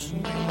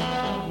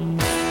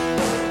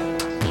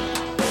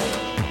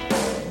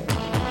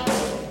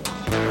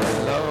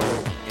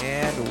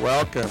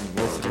welcome,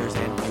 listeners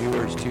and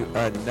viewers, to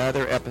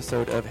another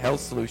episode of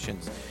Health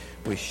Solutions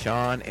with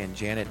Sean and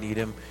Janet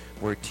Needham,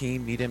 where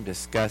Team Needham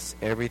discuss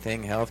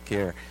everything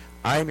healthcare.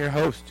 I am your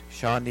host,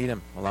 Sean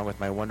Needham, along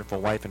with my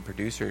wonderful wife and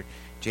producer,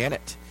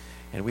 Janet,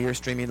 and we are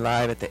streaming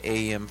live at the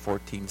AM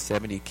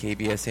 1470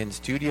 KBSN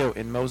studio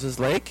in Moses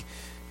Lake.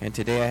 And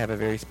today I have a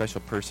very special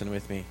person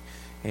with me,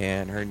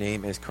 and her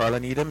name is Carla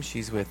Needham.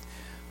 She's with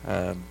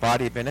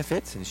Body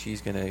Benefits, and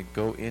she's going to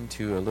go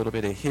into a little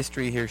bit of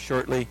history here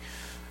shortly.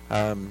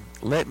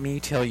 Let me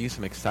tell you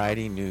some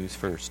exciting news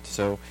first.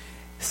 So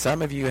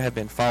some of you have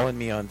been following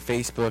me on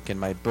Facebook and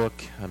my book,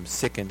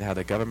 Sickened, How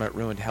the Government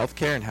Ruined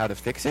Healthcare and How to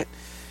Fix It.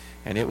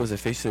 And it was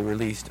officially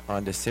released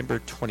on December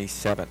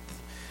 27th.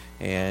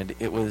 And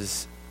it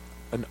was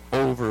an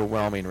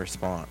overwhelming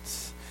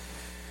response.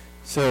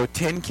 So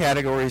 10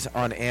 categories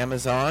on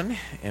Amazon,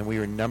 and we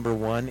were number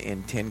one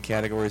in 10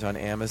 categories on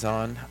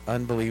Amazon.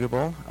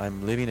 Unbelievable.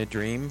 I'm living a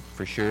dream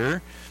for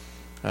sure.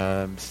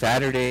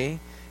 Saturday,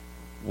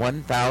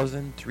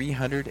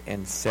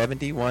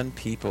 1,371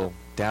 people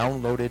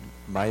downloaded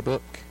my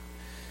book.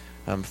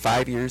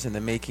 5 years in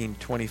the making,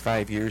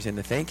 25 years in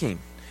the thinking.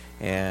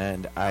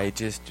 And I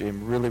just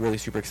am really, really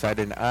super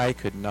excited, and I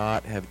could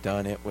not have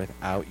done it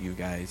without you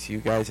guys. You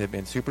guys have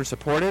been super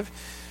supportive,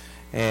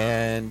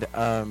 and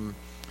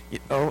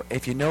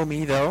if you know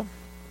me, though,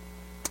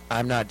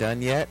 I'm not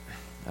done yet.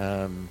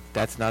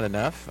 That's not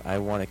enough. I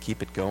want to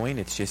keep it going.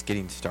 It's just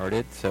getting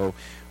started. So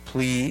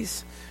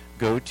please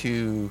go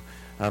to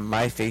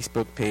my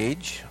Facebook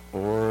page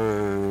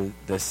or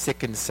the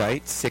Sickened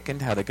site,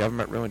 Sickened, How the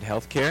Government Ruined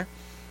Healthcare,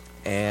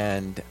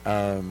 and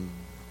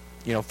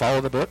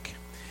follow the book.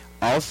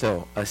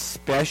 Also,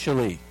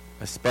 especially,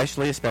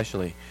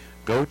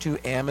 go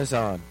to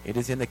Amazon. It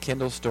is in the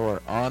Kindle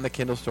store, on the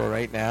Kindle store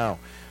right now.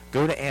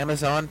 Go to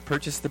Amazon,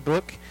 purchase the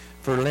book.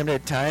 For a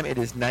limited time, it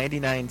is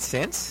 99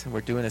 cents. We're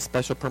doing a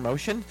special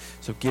promotion,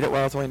 so get it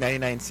while it's only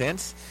 99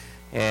 cents.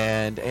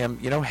 And,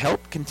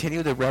 help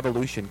continue the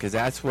revolution, because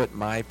that's what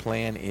my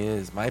plan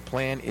is. My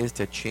plan is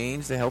to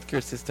change the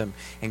healthcare system,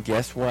 and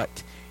guess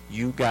what?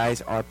 You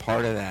guys are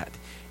part of that.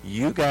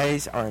 You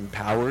guys are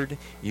empowered.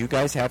 You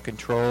guys have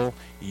control.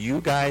 You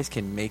guys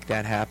can make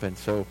that happen.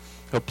 So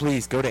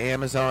please go to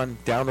Amazon,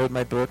 download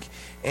my book,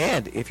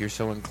 and if you're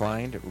so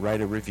inclined,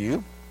 write a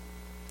review.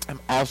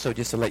 Also,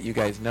 just to let you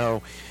guys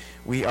know,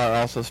 we are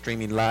also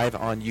streaming live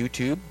on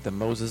YouTube, the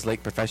Moses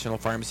Lake Professional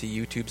Pharmacy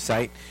YouTube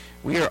site.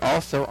 We are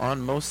also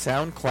on most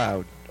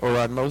SoundCloud, or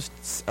on most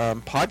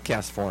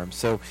podcast forums.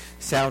 So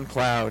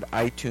SoundCloud,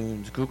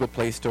 iTunes, Google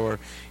Play Store,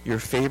 your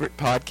favorite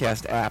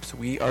podcast apps,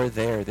 we are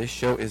there. This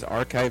show is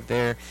archived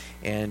there,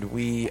 and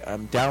we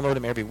download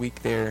them every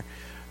week there.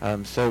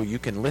 So you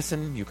can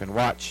listen, you can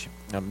watch,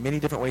 many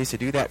different ways to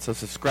do that. So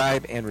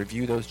subscribe and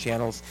review those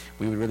channels.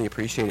 We would really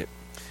appreciate it.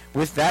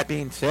 With that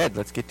being said,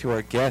 let's get to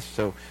our guest.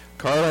 So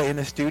Carla in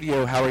the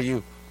studio, how are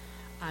you?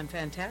 I'm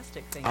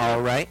fantastic, thank you. All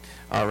right.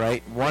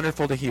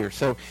 Wonderful to hear.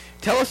 So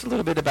tell us a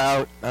little bit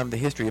about the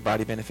history of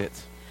Body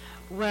Benefits.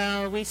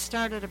 Well, we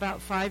started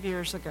about 5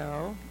 years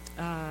ago.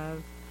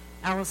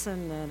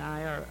 Allison and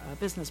I are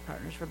business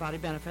partners for Body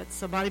Benefits.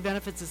 So Body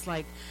Benefits is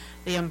like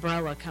the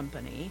umbrella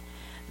company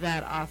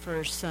that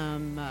offers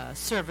some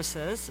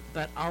services,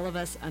 but all of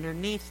us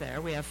underneath there,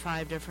 we have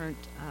 5 different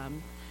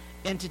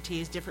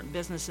entities, different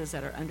businesses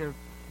that are under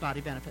Body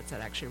Benefits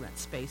that actually rent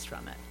space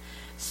from it.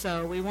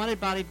 So we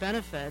wanted Body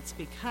Benefits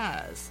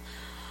because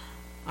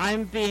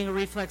I'm being a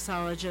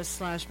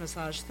reflexologist /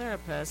 massage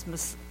therapist,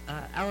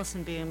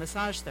 Allison being a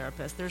massage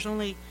therapist.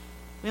 We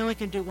only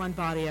can do one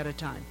body at a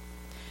time.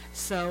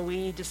 So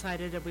we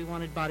decided that we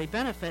wanted Body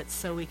Benefits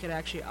so we could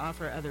actually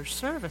offer other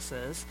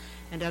services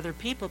and other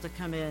people to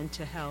come in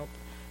to help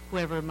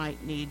whoever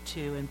might need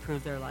to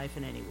improve their life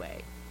in any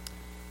way.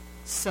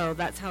 So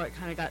that's how it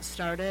kind of got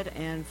started,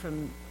 and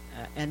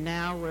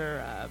now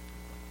we're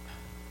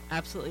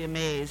absolutely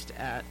amazed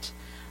at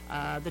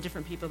the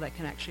different people that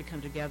can actually come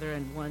together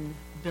in one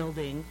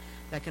building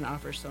that can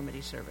offer so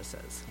many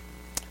services.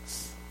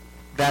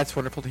 That's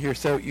wonderful to hear.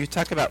 So you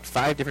talk about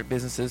 5 different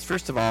businesses.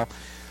 First of all,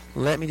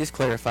 let me just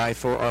clarify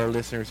for our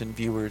listeners and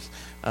viewers,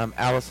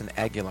 Allison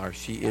Aguilar,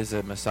 she is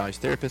a massage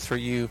therapist for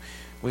you.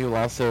 We will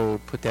also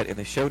put that in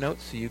the show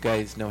notes so you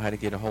guys know how to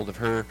get a hold of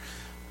her.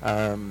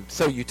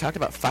 So you talked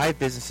about 5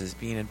 businesses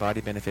being in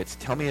Body Benefits.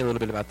 Tell me a little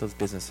bit about those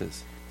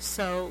businesses.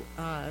 So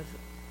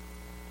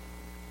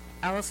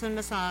Allison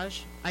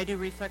Massage, I do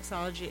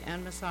reflexology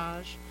and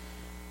massage.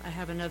 I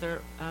have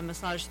another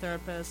massage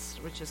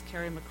therapist, which is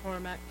Carrie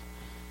McCormick.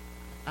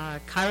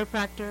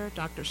 Chiropractor,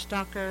 Dr.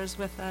 Stalker is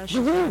with us. She's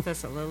been with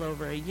us a little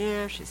over a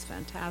year. She's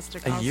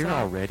fantastic also. A year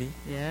already?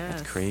 Yes.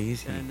 That's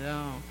crazy. I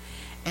know.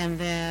 And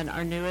then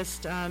our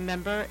newest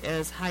member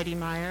is Heidi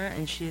Meyer,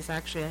 and she's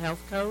actually a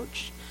health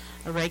coach,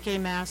 a Reiki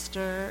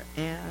master,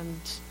 and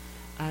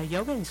a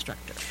yoga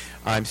instructor.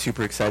 I'm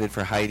super excited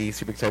for Heidi,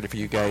 super excited for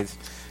you guys.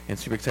 and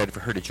super excited for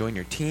her to join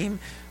your team.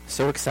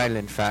 So excited,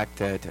 in fact,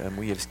 that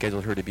we have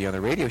scheduled her to be on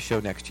the radio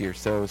show next year.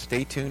 So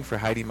stay tuned for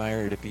Heidi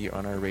Meyer to be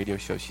on our radio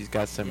show. She's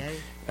got some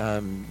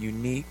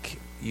unique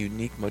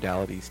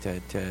modalities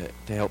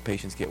to help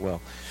patients get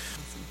well.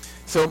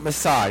 So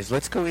massage.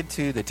 Let's go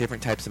into the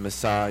different types of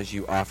massage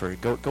you offer.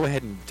 Go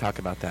ahead and talk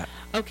about that.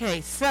 Okay,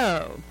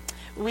 so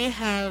we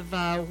have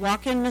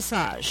walk-in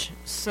massage.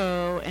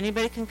 So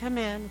anybody can come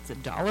in. It's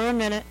 $1 a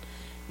minute.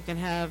 You can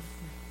have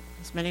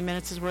as many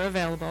minutes as we're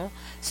available.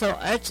 So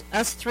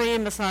us three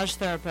massage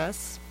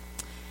therapists,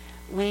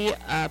 we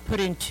put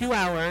in 2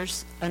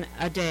 hours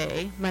a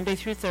day, Monday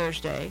through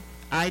Thursday.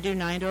 I do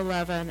 9 to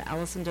 11.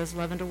 Allison does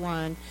 11 to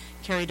 1.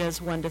 Carrie does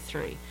 1 to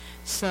 3.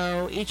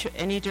 So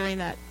during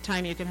that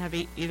time, you can have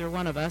either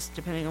one of us,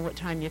 depending on what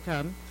time you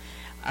come,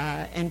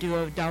 and do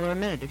 $1 a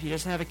minute. If you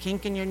just have a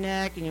kink in your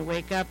neck and you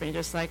wake up and you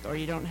just or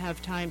you don't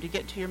have time to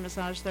get to your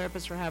massage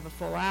therapist or have a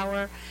full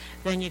hour,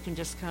 then you can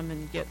just come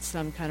and get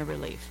some kind of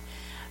relief.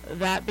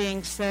 That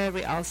being said,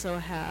 we also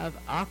have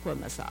aqua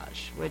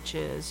massage, which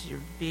is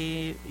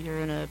you're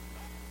in a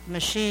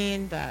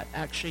machine that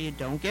actually you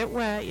don't get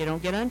wet, you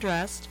don't get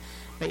undressed,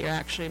 but you're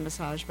actually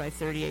massaged by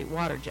 38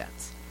 water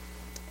jets.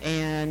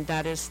 And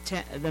that is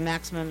the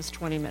maximum is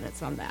 20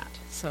 minutes on that.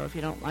 So if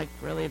you don't like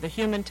really the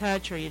human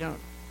touch, or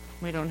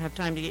we don't have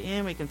time to get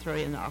in, we can throw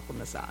you in the aqua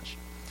massage.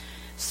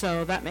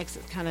 So that makes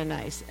it kind of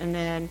nice. And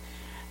then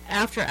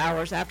after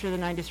hours, after the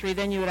 9 to 3,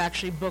 then you would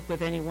actually book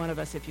with any one of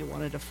us if you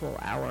wanted a full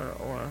hour,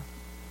 or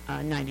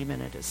 90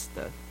 minute is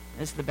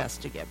the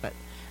best to get.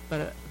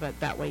 But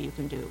that way you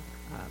can do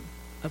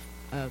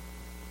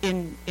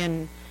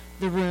in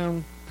the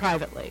room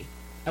privately.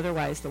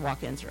 Otherwise, the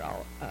walk-ins are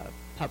all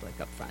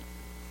public up front.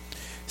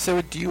 So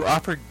do you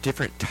offer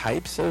different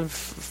types of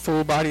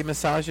full body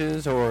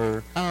massages,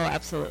 or? Oh,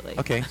 absolutely.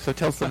 Okay, so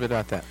tell us a little bit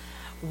about that.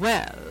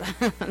 Well,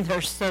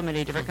 there's so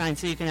many different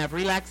kinds. So you can have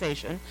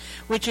relaxation,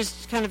 which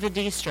is kind of a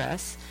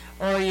de-stress,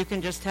 or you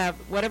can just have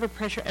whatever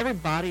pressure. Every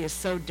body is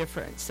so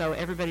different, so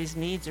everybody's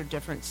needs are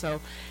different.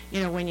 So,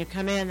 when you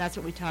come in, that's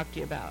what we talk to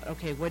you about.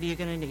 Okay, what are you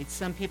going to need?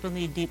 Some people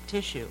need deep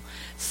tissue.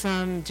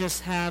 Some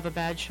just have a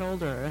bad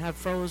shoulder, or have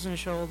frozen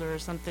shoulder, or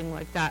something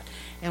like that.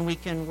 And we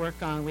can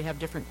work on, we have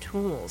different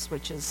tools,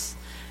 which is,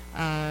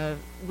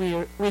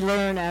 we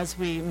learn as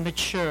we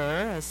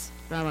mature, as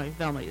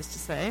Velma used to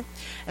say.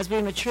 As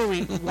we mature,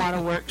 we want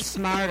to work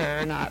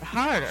smarter, not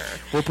harder.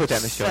 We'll put that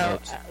in the show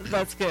notes.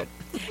 That's good.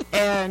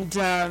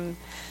 And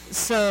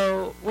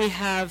so we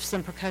have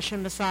some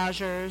percussion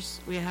massagers.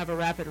 We have a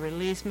rapid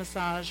release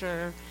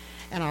massager,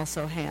 and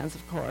also hands,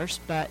 of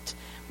course. But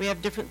we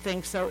have different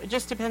things. So it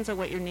just depends on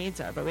what your needs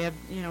are. But we have,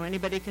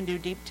 anybody can do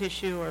deep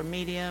tissue or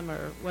medium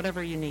or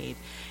whatever you need.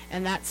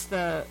 And that's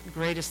the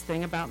greatest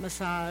thing about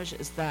massage,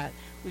 is that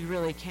we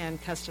really can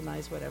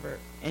customize whatever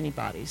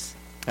anybody's.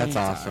 That's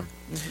awesome.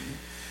 Mm-hmm.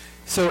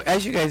 So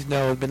as you guys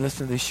know, I've been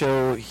listening to the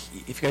show.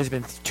 If you guys have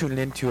been tuning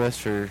in to us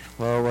for,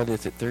 what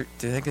is it? I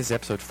think this is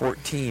episode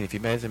 14. If you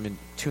guys have been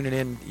tuning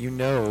in, you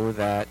know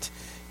that,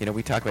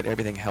 we talk about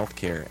everything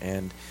healthcare.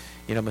 And,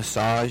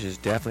 massage is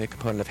definitely a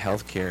component of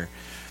healthcare.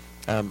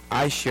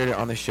 I shared it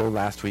on the show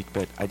last week,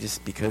 but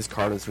because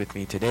Carla's with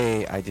me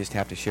today, I just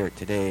have to share it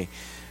today.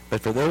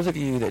 But for those of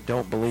you that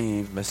don't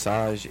believe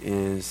massage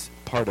is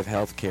part of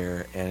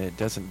healthcare and it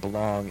doesn't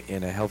belong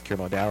in a healthcare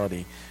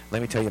modality,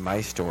 let me tell you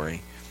my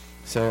story.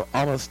 So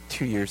almost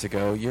 2 years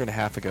ago, year and a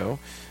half ago,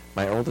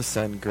 my oldest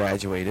son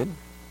graduated,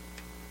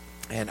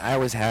 and I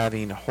was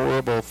having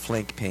horrible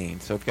flank pain.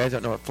 So if you guys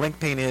don't know what flank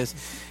pain is,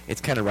 it's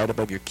kind of right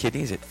above your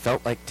kidneys. It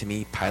felt like, to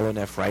me,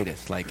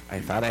 pyelonephritis. Like I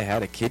thought I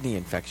had a kidney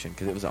infection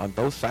because it was on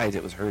both sides.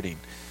 It was hurting.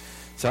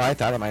 So I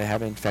thought I might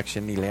have an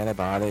infection, need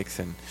antibiotics,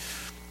 and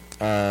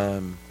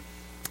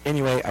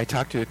anyway, I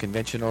talked to a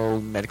conventional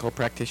medical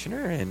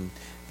practitioner, and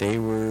they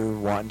were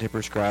wanting to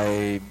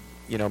prescribe,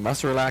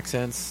 muscle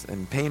relaxants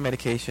and pain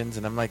medications,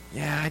 and I'm like,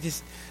 yeah,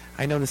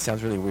 I know this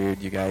sounds really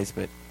weird, you guys,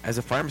 but as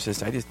a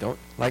pharmacist, I just don't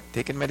like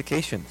taking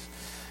medications.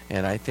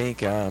 And I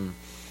think,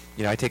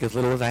 I take as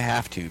little as I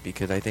have to,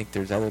 because I think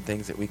there's other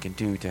things that we can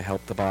do to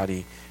help the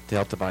body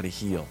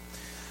heal.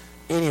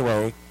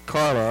 Anyway,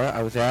 Carla,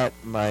 I was at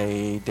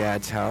my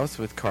dad's house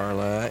with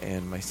Carla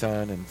and my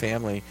son and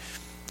family,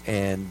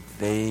 and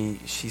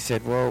she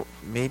said, well,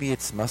 maybe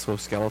it's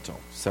musculoskeletal.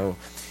 So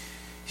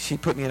she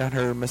put me on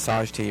her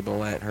massage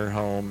table at her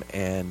home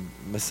and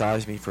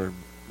massaged me for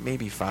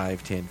maybe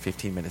 5, 10,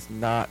 15 minutes,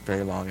 not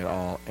very long at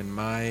all. And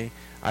I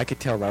could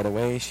tell right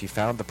away she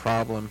found the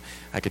problem.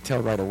 I could tell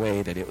right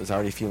away that it was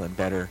already feeling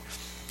better.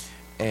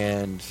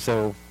 And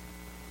so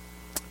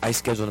I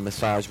scheduled a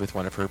massage with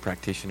one of her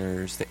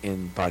practitioners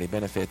in Body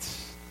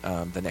Benefits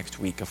the next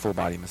week, a full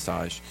body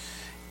massage.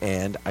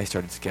 And I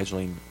started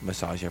scheduling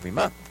massage every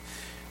month.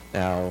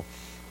 Now,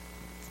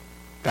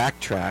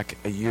 backtrack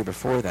a year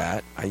before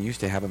that, I used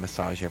to have a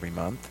massage every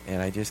month,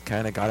 and I just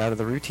kind of got out of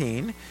the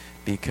routine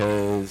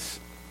because,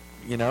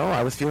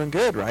 I was feeling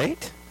good,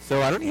 right?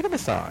 So I don't need a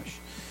massage.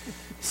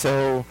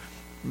 So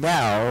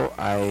now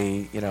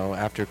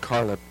after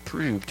Carla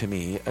proved to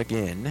me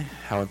again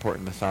how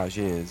important massage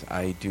is,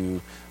 I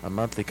do a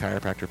monthly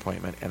chiropractor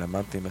appointment and a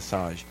monthly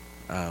massage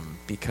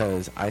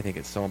because I think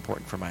it's so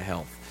important for my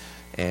health.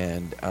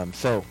 And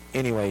so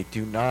anyway,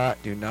 do not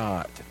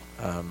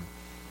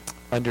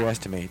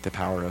underestimate the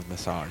power of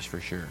massage for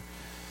sure.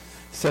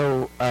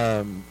 So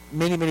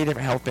many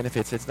different health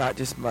benefits. It's not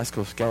just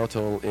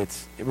musculoskeletal.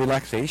 It's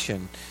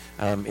relaxation.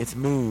 It's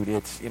mood.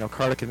 It's,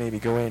 Carla can maybe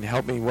go in and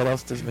help me. What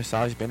else does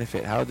massage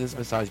benefit? How does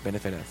massage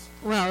benefit us?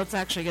 Well, it's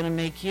actually going to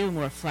make you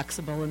more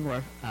flexible and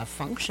more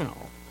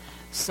functional.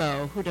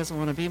 So who doesn't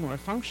want to be more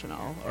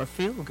functional or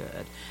feel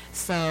good?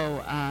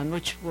 So,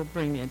 which will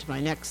bring me into my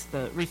next,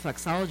 the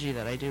reflexology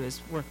that I do is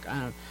work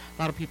on,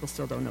 a lot of people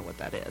still don't know what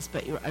that is,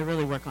 but I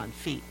really work on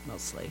feet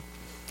mostly.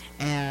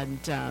 And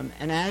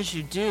as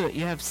you do it,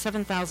 you have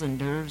 7,000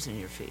 nerves in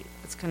your feet.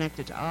 It's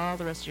connected to all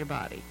the rest of your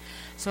body.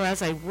 So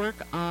as I work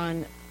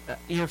on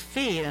your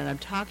feet and I'm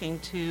talking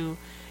to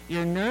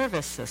your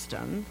nervous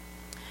system,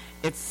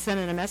 it's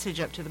sending a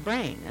message up to the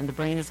brain, and the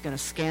brain is going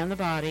to scan the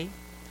body.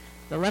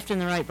 The left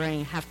and the right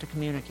brain have to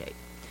communicate.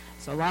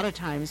 So a lot of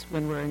times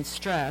when we're in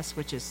stress,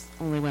 which is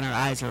only when our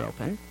eyes are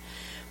open,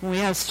 when we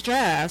have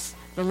stress,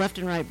 the left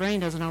and right brain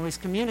doesn't always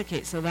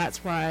communicate. So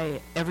that's why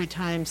every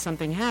time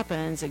something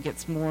happens, it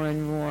gets more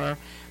and more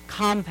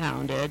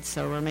compounded.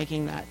 So we're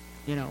making that,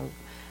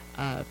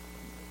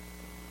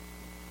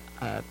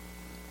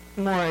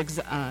 more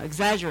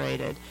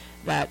exaggerated,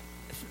 that,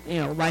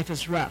 life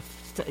is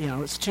rough.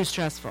 It's too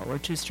stressful. We're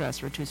too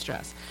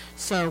stressed.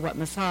 So what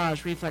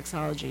massage,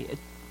 reflexology, it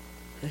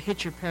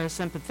hits your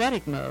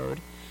parasympathetic mode.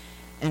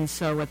 And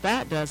so what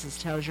that does is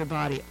tells your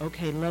body,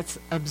 okay, let's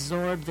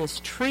absorb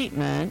this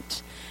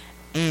treatment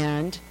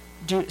and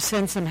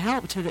send some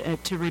help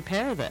to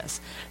repair this.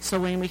 So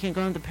when we can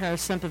go into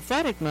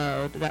parasympathetic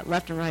mode, that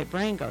left and right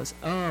brain goes,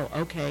 oh,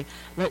 okay,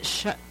 let's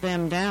shut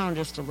them down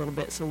just a little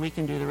bit so we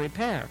can do the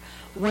repair.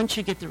 Once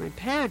you get the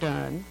repair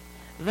done,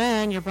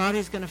 then your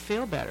body's going to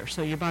feel better.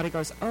 So your body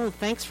goes, oh,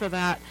 thanks for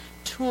that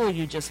tool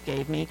you just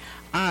gave me.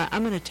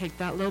 I'm going to take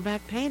that low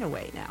back pain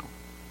away now.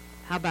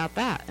 How about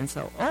that? And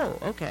so, oh,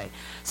 okay.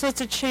 So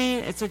it's a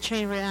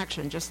chain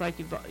reaction, just like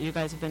you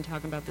guys have been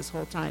talking about this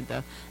whole time.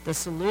 The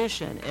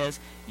solution is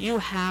you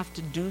have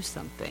to do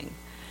something.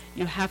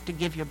 You have to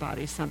give your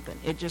body something.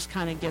 It just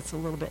kind of gets a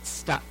little bit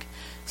stuck.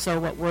 So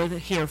what we're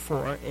here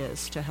for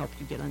is to help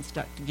you get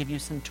unstuck, to give you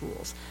some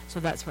tools. So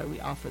that's why we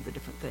offer the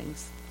different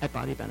things at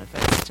Body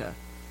Benefits to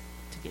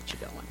get you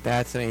going.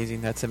 That's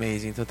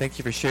amazing. So thank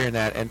you for sharing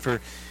that. And for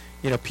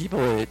people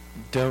that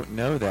don't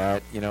know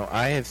that,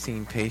 I have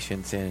seen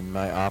patients in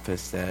my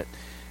office that,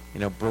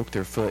 broke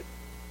their foot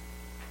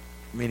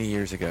many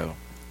years ago,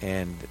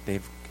 and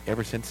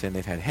ever since then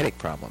they've had headache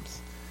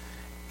problems.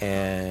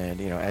 And,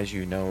 as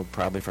you know,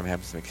 probably from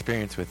having some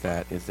experience with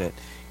that, is that,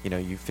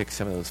 you fix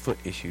some of those foot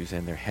issues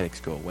and their headaches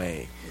go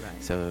away.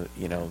 Right. So,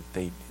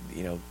 they,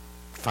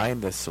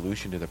 find the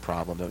solution to the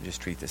problem, don't just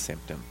treat the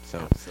symptom. So,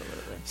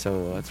 absolutely.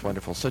 So that's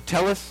wonderful. So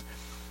tell us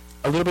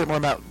a little bit more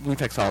about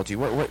reflexology.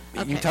 What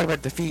okay. You talk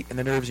about the feet and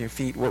the nerves in your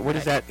feet. What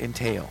does that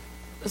entail?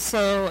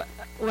 So,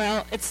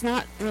 well, it's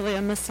not really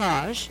a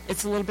massage.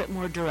 It's a little bit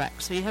more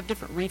direct. So you have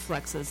different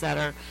reflexes that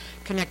are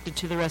connected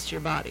to the rest of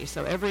your body.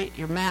 So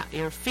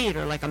your feet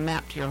are like a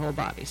map to your whole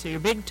body. So your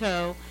big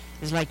toe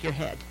is like your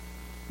head,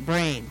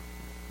 brain,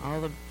 all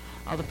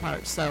the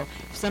parts. So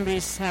if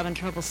somebody's having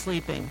trouble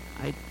sleeping,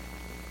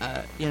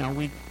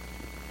 we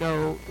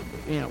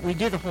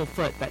do the whole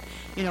foot, but,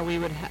 we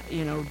would,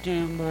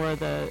 do more of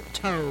the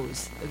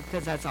toes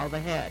because that's all the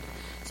head.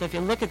 So if you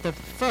look at the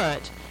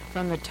foot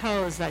from the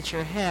toes, that's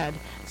your head,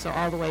 so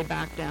all the way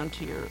back down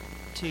to your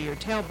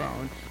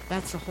tailbone,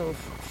 that's the whole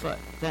foot.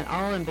 Then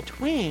all in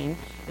between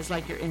is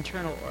like your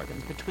internal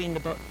organs, between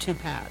the two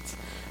pads.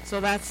 So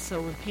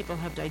when people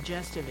have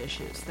digestive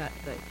issues, that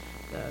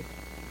the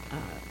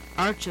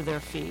arch of their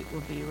feet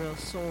will be real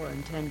sore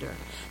and tender.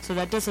 So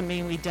that doesn't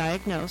mean we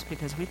diagnose,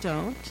 because we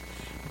don't.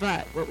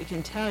 But what we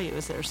can tell you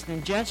is there's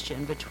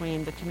congestion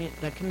between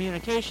the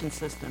communication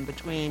system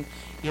between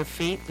your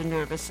feet, the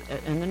nervous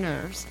and the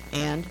nerves,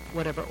 and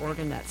whatever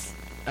organ that's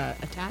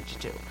attached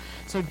to.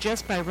 So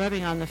just by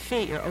rubbing on the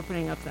feet, you're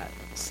opening up that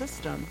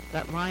system,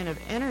 that line of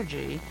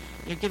energy.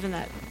 You're giving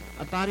that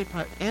a body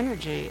part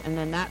energy, and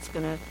then that's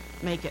going to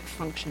make it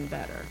function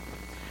better.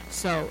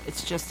 So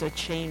it's just a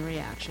chain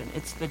reaction.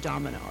 It's the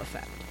domino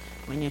effect.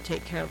 When you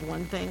take care of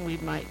one thing, we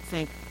might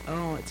think,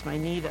 oh, it's my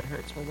knee that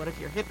hurts. Well, what if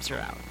your hips are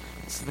out?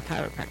 This is the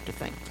chiropractor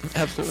thing.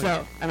 Absolutely.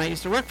 So, and I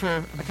used to work for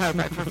a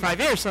chiropractor for 5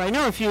 years, so I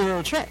know a few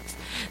little tricks.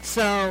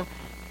 So,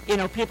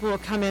 people will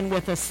come in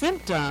with a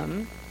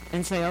symptom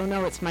and say, oh,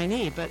 no, it's my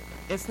knee, but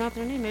it's not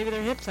their knee. Maybe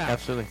their hip's out.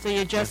 Absolutely. So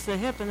you adjust the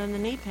hip, and then the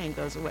knee pain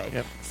goes away.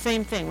 Yep.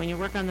 Same thing. When you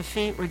work on the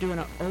feet, we're doing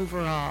an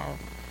overall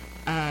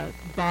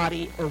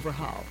body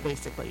overhaul,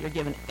 basically. You're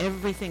giving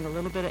everything a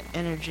little bit of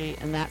energy,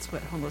 and that's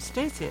what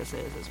homeostasis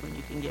is when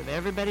you can give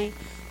everybody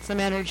some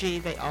energy,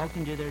 they all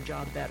can do their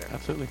job better.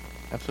 Absolutely.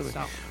 So.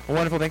 Well,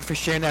 wonderful. Thanks for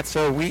sharing that.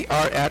 So we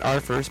are at our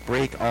first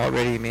break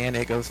already. Man,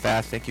 it goes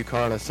fast. Thank you,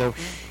 Carla. So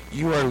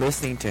You are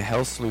listening to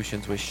Health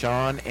Solutions with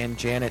Sean and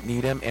Janet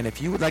Needham. And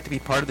if you would like to be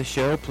part of the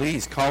show,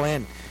 please call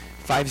in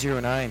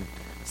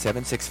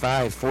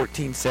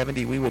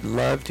 509-765-1470. We would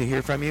love to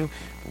hear from you.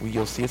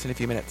 You'll see us in a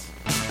few minutes.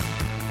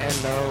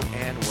 Hello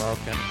and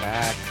welcome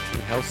back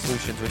to Health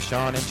Solutions with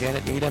Sean and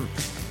Janet Needham.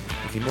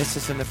 If you missed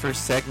us in the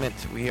first segment,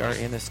 we are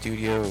in the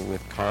studio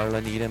with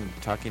Carla Needham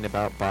talking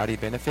about body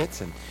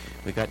benefits, and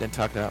we got done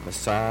talking about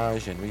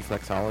massage and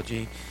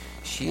reflexology.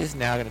 She is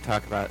now going to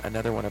talk about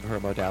another one of her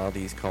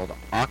modalities called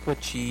Aqua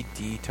Chi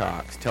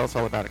Detox. Tell us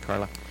all about it,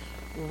 Carla.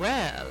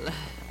 Well,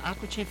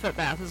 Aqua Chi foot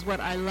bath is what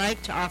I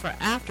like to offer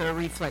after a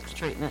reflex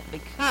treatment,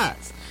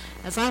 because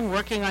as I'm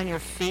working on your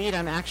feet,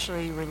 I'm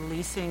actually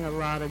releasing a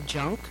lot of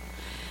junk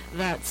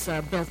that's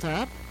built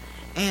up.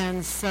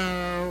 And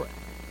so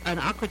an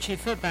Aqua Chi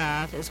foot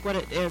bath is what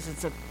it is.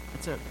 It's a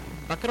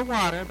bucket of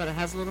water, but it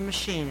has a little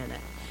machine in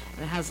it.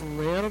 And it has a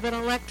little bit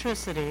of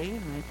electricity.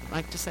 I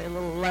like to say a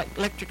little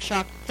electric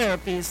shock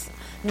therapy is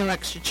no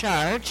extra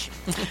charge.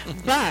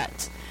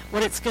 But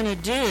what it's going to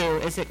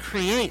do is it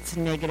creates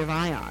negative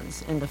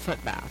ions in the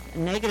foot bath.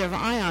 And negative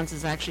ions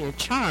is actually a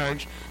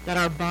charge that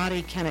our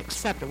body can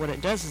accept. And what it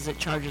does is it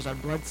charges our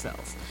blood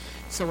cells.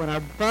 So when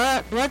our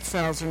blood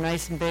cells are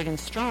nice and big and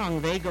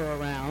strong, they go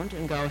around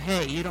and go,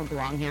 hey, you don't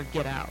belong here,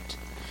 get out.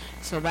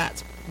 So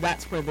that's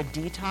where the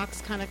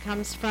detox kind of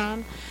comes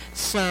from.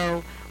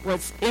 So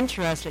what's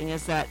interesting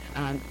is that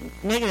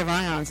negative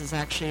ions is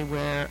actually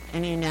where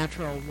any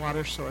natural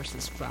water source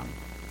is from.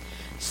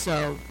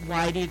 So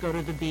why do you go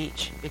to the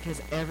beach?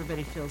 Because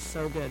everybody feels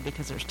so good,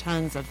 because there's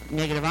tons of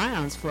negative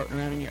ions floating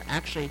around and you're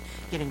actually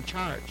getting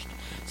charged.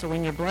 So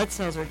when your blood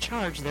cells are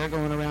charged, they're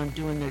going around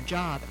doing their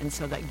job, and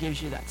so that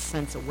gives you that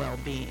sense of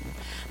well-being.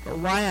 But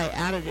why I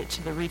added it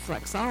to the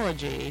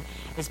reflexology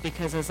is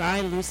because as I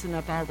loosen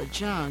up all the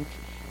junk,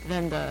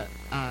 then the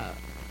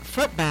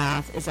foot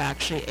bath is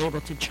actually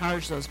able to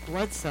charge those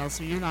blood cells,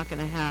 so you're not going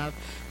to have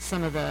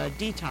some of the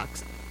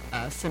detox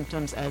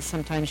symptoms as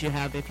sometimes you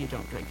have if you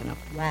don't drink enough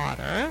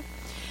water.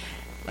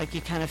 Like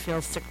you kind of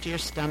feel sick to your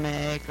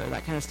stomach or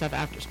that kind of stuff,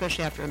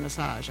 especially after a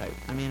massage.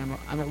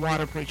 I'm a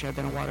water preacher. I've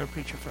been a water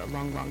preacher for a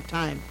long, long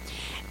time.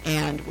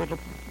 And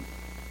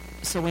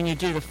so when you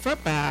do the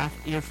foot bath,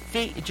 your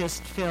feet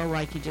just feel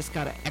like you just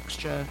got an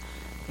extra,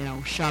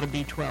 shot of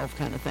B12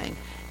 kind of thing.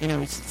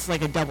 It's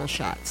like a double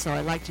shot. So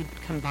I like to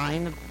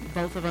combine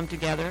both of them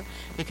together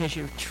because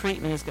your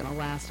treatment is going to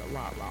last a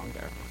lot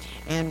longer.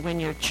 And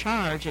when your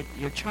charge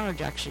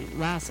actually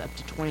lasts up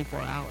to 24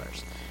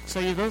 hours.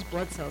 So those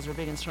blood cells are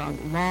big and strong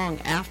long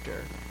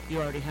after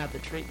you already have the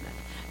treatment.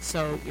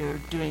 So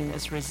you're doing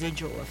this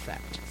residual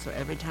effect. So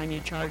every time you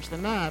charge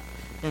them up,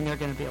 then they're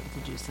going to be able to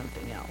do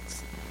something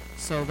else.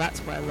 So that's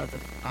why I love the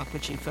Aqua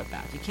Chi foot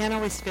bath. You can't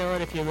always feel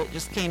it if you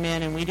just came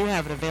in, and we do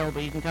have it available.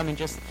 You can come and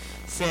just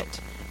sit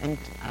and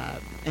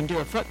do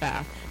a foot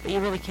bath, but you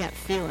really can't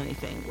feel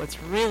anything.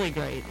 What's really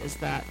great is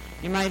that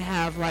you might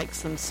have like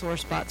some sore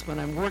spots when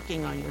I'm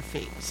working on your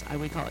feet.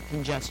 We call it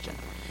congestion.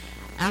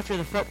 After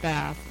the foot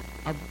bath,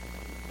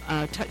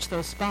 I'll touch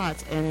those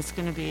spots, and it's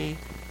going to be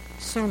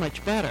so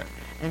much better.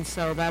 And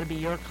so that'll be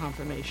your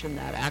confirmation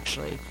that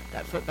actually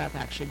that foot bath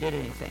actually did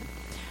anything.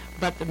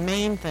 But the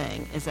main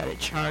thing is that it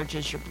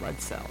charges your blood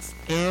cells.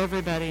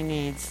 Everybody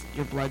needs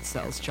your blood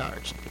cells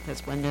charged,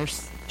 because when they're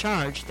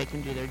charged, they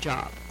can do their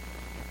job.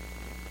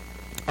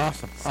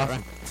 Awesome.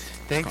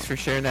 Thanks for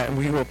sharing that, and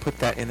we will put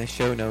that in the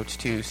show notes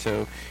too,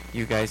 so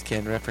you guys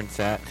can reference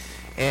that.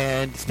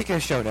 And speaking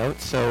of show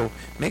notes, so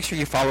make sure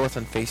you follow us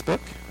on Facebook.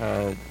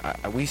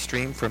 We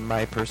stream from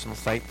my personal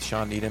site,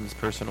 Sean Needham's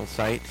personal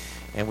site,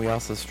 and we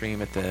also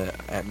stream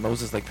at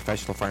Moses Lake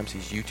Professional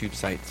Pharmacy's YouTube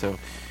site. So,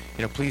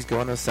 please go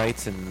on those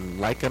sites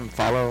and like them,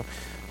 follow,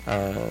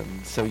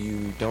 so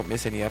you don't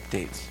miss any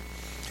updates.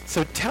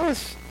 So tell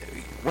us,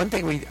 one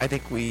thing I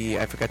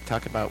forgot to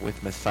talk about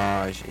with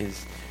massage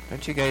is,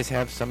 don't you guys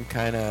have some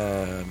kind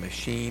of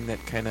machine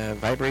that kind of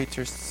vibrates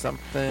or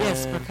something?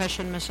 Yes,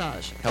 percussion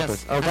massage. Help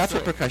us. Oh, absolutely. That's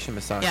what percussion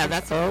massage is. Yeah,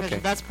 that's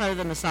part of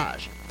the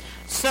massage.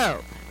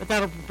 So, but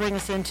that'll bring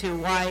us into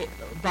why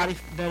Body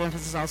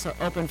Benefits is also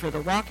open for the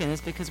walk-in,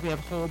 is because we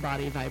have whole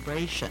body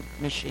vibration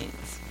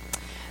machines.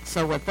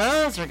 So what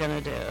those are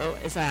going to do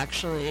is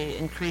actually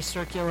increase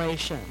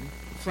circulation,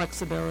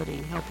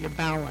 flexibility, help your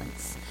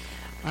balance,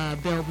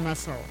 build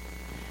muscle,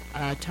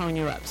 tone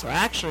you up. So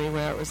actually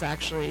where it was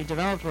actually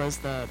developed was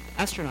the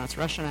astronauts,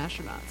 Russian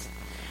astronauts.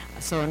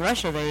 So in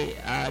Russia they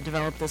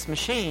developed this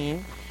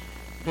machine,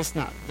 this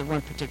not the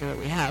one particular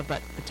we have,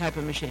 but the type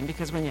of machine,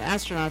 because when your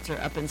astronauts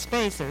are up in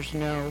space, they're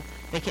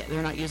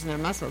not using their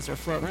muscles, they're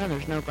floating around,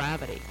 there's no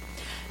gravity.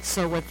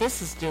 So what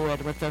this is doing,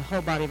 what the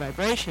whole body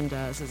vibration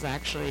does, is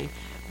actually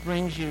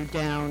brings you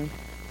down,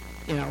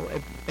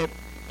 it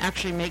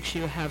actually makes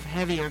you have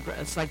heavier,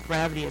 it's like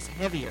gravity is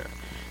heavier.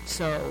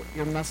 So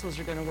your muscles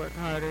are going to work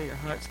harder, your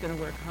heart's going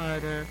to work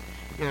harder,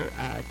 your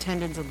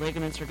tendons and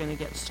ligaments are going to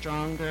get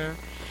stronger.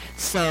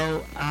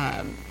 So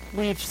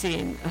we've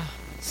seen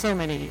so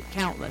many,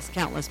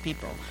 countless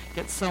people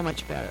get so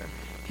much better.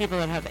 People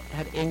that have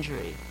had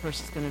injury, of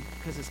course,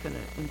 because it's going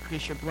to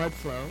increase your blood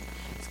flow.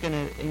 It's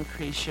going to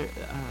increase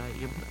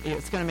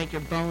it's going to make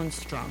your bones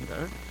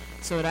stronger,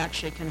 so it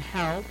actually can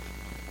help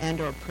and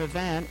or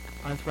prevent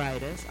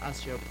arthritis,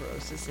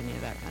 osteoporosis, any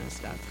of that kind of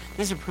stuff.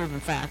 These are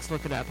proven facts.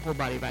 Look it up, whole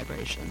body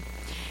vibration.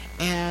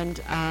 And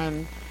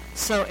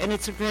and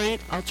it's a great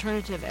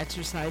alternative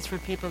exercise for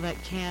people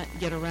that can't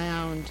get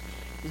around,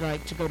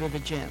 like to go to the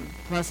gym.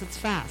 Plus it's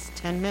fast,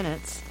 10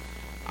 minutes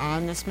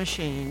on this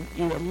machine.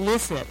 You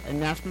elicit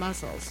enough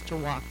muscles to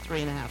walk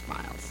 3.5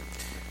 miles.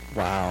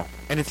 Wow.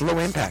 And it's low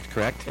impact,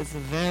 correct? It's a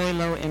very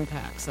low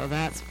impact. So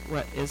that's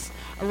what is,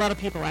 a lot of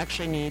people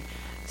actually need,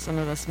 some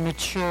of us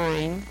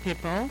maturing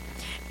people,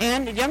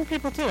 and young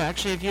people too.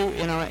 Actually,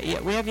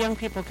 if we have young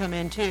people come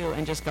in too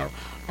and just go,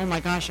 oh my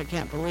gosh, I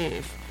can't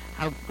believe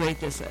how great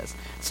this is.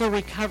 So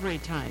recovery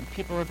time.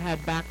 People have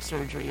had back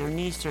surgery or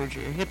knee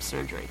surgery or hip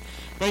surgery.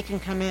 They can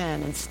come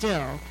in and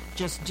still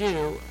just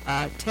do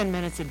 10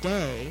 minutes a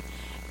day,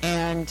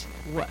 and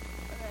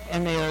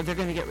they're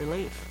going to get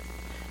relief.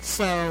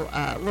 So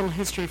a little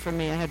history from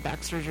me. I had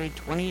back surgery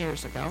 20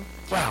 years ago.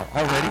 Wow,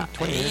 already?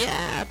 20 years?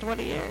 Yeah,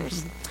 20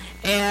 years.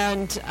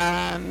 And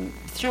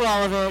through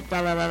all of it,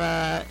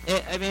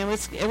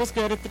 it was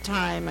good at the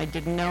time. I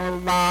didn't know a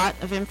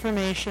lot of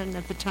information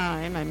at the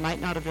time. I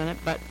might not have done it,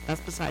 but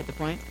that's beside the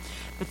point.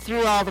 But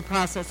through all the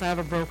process, I have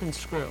a broken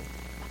screw.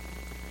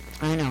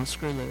 I know,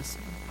 screw loose.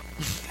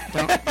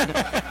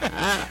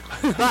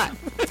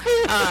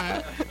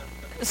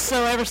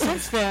 So ever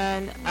since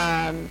then,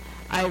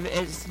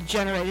 it's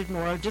generated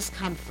more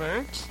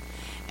discomfort,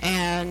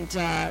 and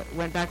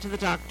went back to the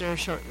doctor.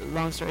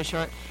 Long story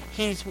short,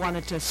 he's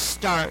wanted to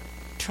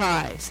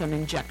try some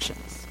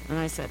injections, and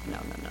I said no.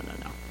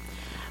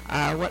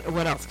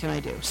 What else can I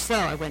do? So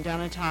I went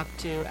down and talked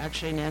to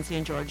actually Nancy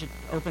and George. Had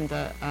opened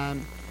the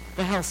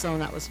health zone.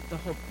 That was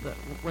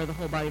where the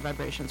whole body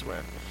vibrations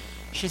were.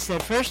 She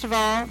said, first of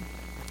all,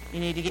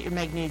 you need to get your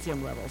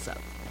magnesium levels up.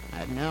 I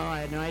had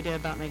no idea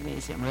about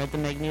magnesium. Read the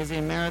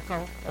Magnesium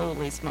Miracle.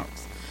 Holy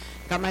smokes.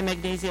 Got my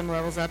magnesium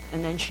levels up,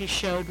 and then she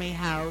showed me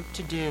how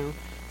to do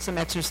some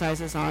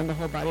exercises on the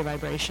whole body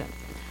vibration.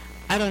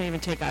 I don't even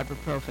take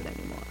ibuprofen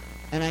anymore,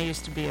 and I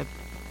used to be a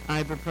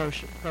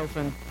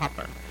ibuprofen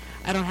popper.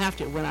 I don't have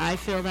to. When I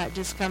feel that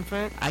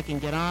discomfort, I can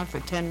get on for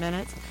 10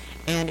 minutes,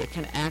 and it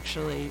can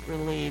actually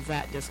relieve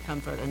that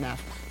discomfort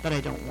enough that I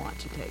don't want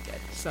to take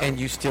it. So, and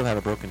you still have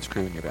a broken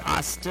screw in your back?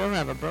 I still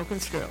have a broken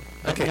screw,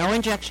 but okay. No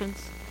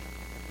injections.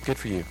 Good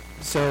for you.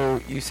 So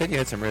you said you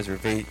had some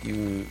reservation.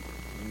 You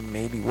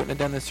maybe wouldn't have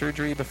done the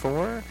surgery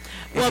before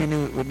if you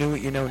knew what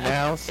you know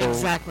now. So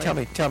exactly.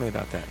 Tell me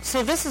about that.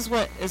 So this is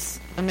what is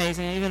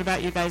amazing, even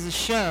about you guys'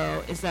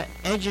 show, is that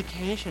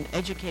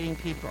educating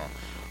people.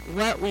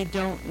 What we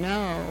don't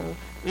know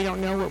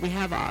what we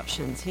have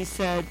options. He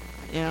said,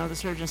 the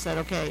surgeon said,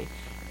 okay,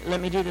 let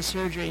me do the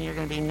surgery and you're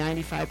going to be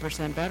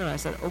 95% better. I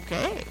said,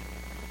 okay.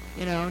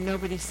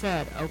 Nobody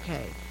said,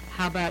 okay,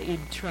 how about you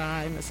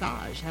try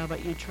massage? How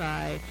about you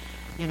try,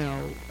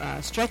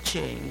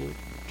 stretching? You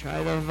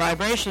try the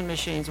vibration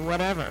machines,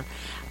 whatever.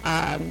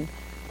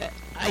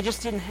 I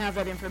just didn't have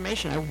that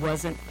information. I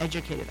wasn't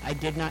educated. I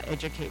did not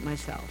educate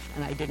myself,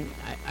 and I didn't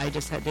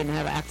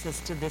have access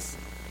to this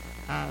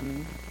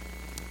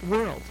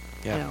world,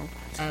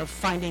 of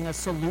finding a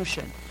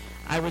solution.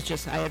 I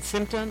had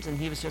symptoms, and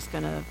he was just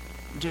going to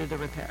do the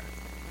repair.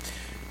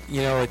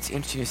 It's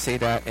interesting you say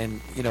that,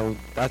 and,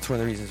 that's one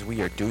of the reasons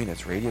we are doing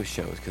this radio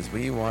show, is because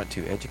we want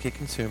to educate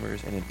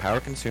consumers and empower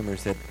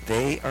consumers that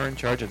they are in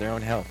charge of their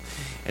own health.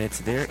 And it's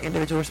their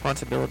individual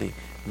responsibility,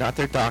 not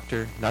their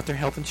doctor, not their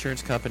health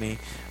insurance company.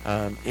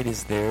 It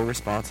is their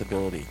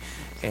responsibility.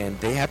 And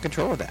they have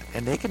control of that,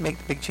 and they can make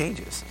the big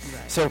changes.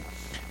 Right. So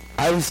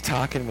I was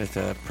talking with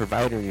a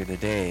provider the other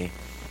day,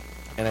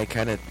 and I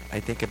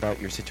think about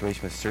your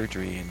situation with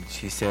surgery, and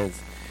she says,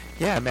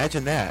 yeah,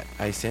 imagine that.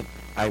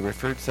 I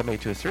referred somebody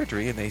to a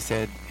surgery, and they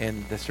said,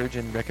 and the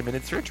surgeon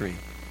recommended surgery.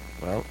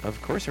 Well,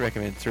 of course he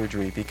recommended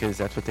surgery because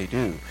that's what they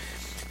do.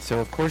 So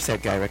of course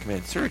that guy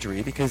recommended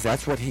surgery because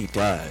that's what he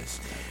does.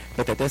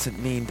 But that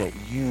doesn't mean that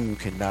you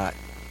cannot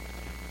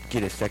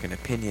get a second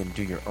opinion,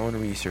 do your own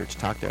research,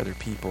 talk to other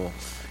people,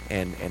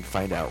 and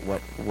find out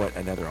what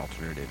another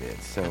alternative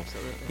is. So,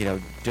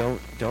 absolutely.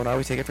 Don't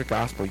always take it for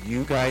gospel.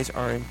 You guys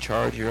are in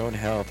charge of your own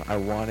health. I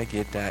want to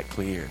get that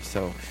clear.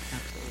 So,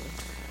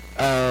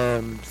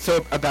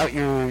 so about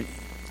you're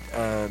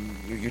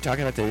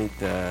talking about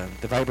the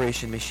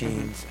vibration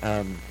machines.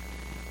 Mm-hmm.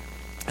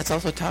 Let's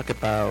also talk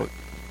about,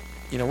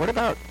 what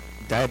about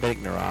diabetic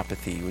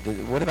neuropathy?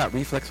 What about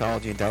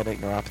reflexology and diabetic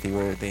neuropathy,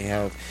 where they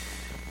have,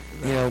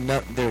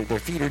 their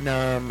feet are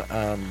numb?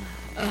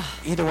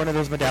 Either one of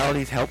those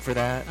modalities help for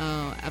that?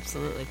 Oh,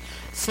 absolutely.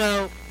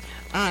 So,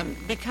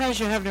 because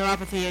you have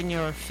neuropathy in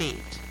your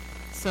feet,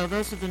 so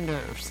those are the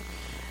nerves.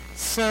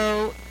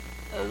 So,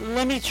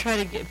 let me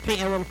try to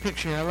paint a little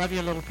picture. I love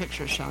your little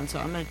picture, Sean, so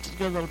I'm going to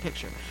do a little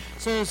picture.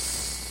 So,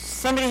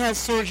 somebody has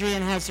surgery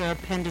and has their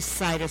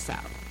appendicitis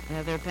out. They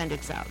have their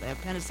appendix out. They have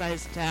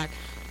appendicitis attack.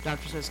 The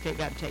doctor says, okay,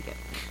 got to take it.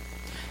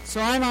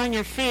 So I'm on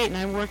your feet, and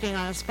I'm working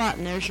on a spot,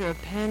 and there's your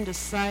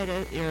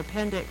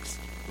appendix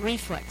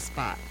reflex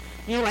spot.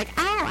 And you're like,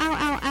 ow, ow,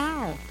 ow,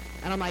 ow.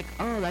 And I'm like,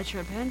 oh, that's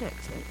your appendix.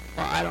 And,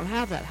 well, I don't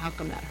have that. How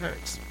come that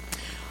hurts?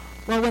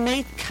 Well, when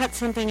they cut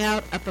something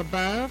out up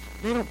above,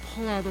 they don't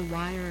pull all the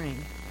wiring.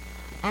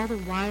 All the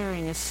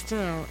wiring is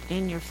still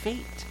in your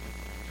feet.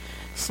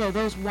 So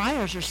those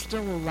wires are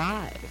still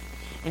alive.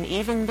 And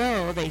even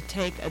though they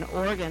take an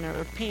organ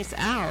or a piece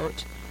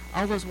out,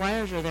 all those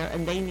wires are there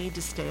and they need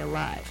to stay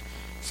alive.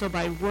 So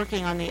by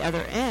working on the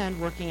other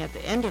end, working at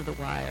the end of the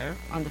wire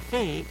on the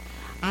feet,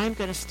 I'm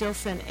going to still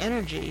send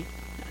energy,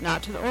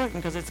 not to the organ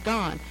because it's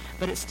gone,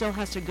 but it still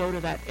has to go to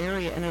that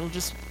area, and it'll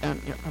just, our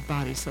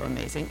body's so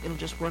amazing, it'll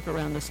just work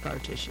around the scar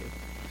tissue.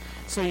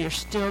 So you're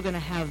still going to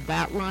have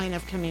that line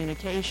of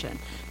communication.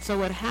 So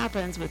what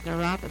happens with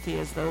neuropathy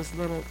is those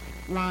little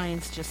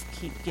lines just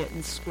keep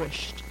getting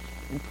squished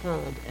and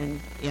pulled and,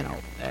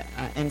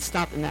 and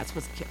stopped, and that's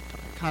what's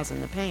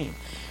causing the pain.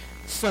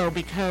 So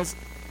because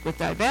with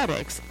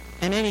diabetics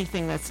and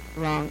anything that's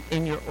wrong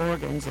in your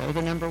organs, they're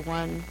the number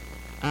one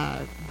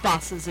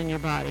bosses in your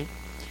body.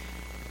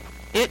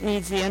 It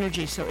needs the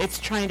energy, so it's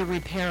trying to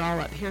repair all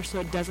up here, so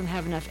it doesn't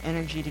have enough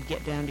energy to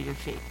get down to your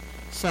feet.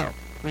 So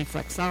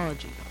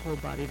reflexology, whole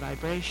body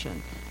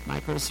vibration,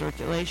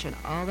 microcirculation,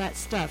 all that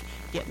stuff,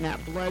 getting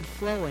that blood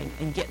flowing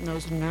and getting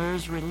those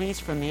nerves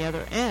released from the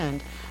other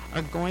end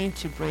are going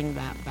to bring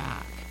that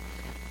back.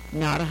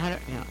 Not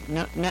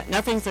 100,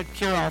 nothing's a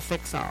cure-all,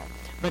 fix-all,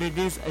 but it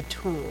is a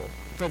tool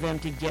for them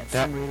to get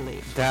some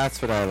relief.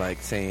 That's what I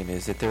like saying,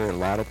 is that there are a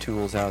lot of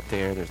tools out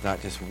there. There's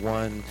not just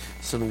one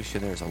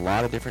solution. There's a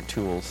lot of different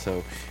tools,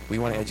 so we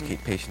want to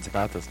educate patients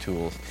about those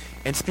tools.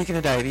 And speaking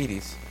of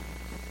diabetes,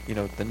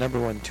 the number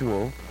one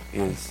tool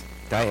is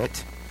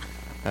diet.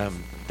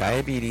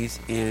 Diabetes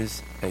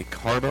is a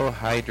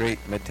carbohydrate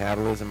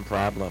metabolism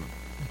problem,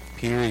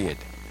 period.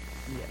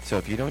 Yes. So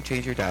if you don't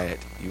change your diet,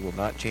 you will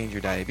not change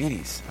your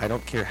diabetes. I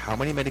don't care how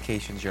many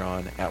medications you're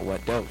on, at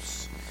what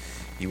dose.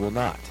 You will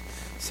not.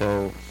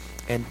 So,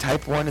 and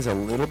type 1 is a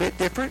little bit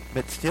different,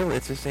 but still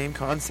it's the same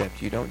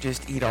concept. You don't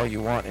just eat all you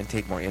want and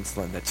take more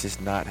insulin. That's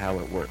just not how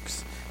it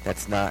works.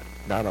 That's not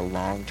a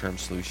long-term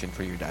solution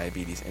for your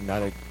diabetes, and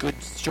not a good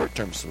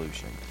short-term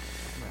solution.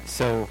 Right.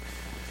 So,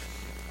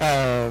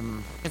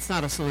 it's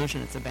not a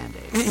solution, it's a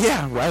Band-Aid.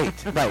 Yeah, right.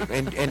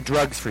 And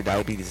drugs for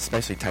diabetes,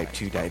 especially type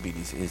 2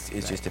 diabetes, is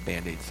just a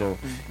Band-Aid. So,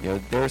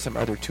 there are some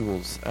other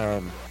tools.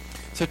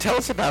 So tell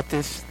us about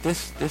this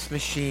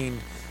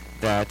machine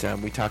that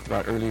we talked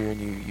about earlier,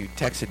 and you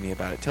texted me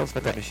about it. Tell us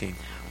about that machine.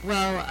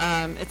 Well,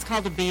 it's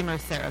called a beamer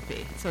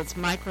therapy. So it's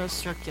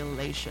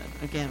microcirculation.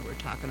 Again, we're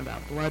talking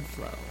about blood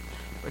flow.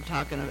 We're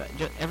talking about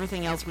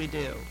everything else we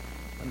do.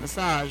 The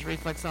massage,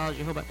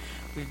 reflexology, whole bunch.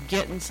 We're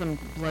getting some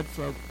blood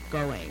flow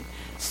going.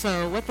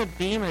 So what the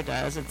beamer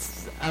does,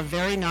 it's a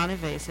very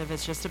non-invasive.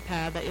 It's just a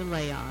pad that you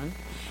lay on,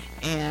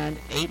 and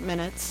 8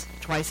 minutes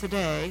twice a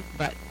day,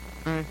 but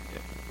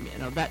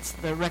that's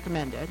the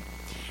recommended.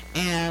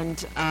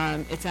 And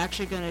it's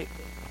actually going to,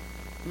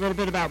 a little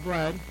bit about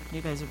blood.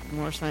 You guys are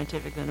more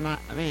scientific than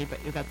me,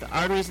 but you've got the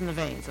arteries and the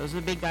veins. Those are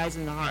the big guys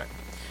in the heart.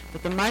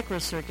 But the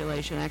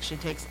microcirculation actually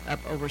takes up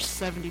over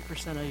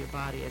 70% of your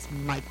body as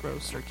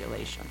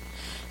microcirculation.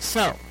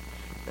 So,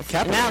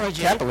 the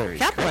analogy... Capillaries.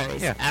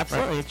 Capillaries, Yeah,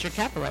 absolutely. right. It's your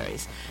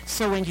capillaries.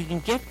 So when you can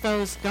get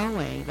those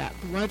going, that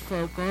blood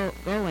flow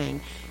going,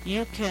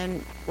 you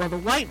can... Well, the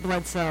white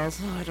blood cells...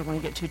 I don't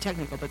want to get too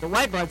technical, but the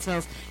white blood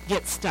cells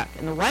get stuck.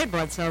 And the white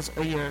blood cells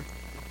are your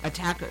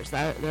attackers.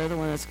 They're the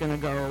one that's going to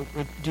go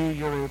do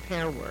your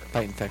repair work.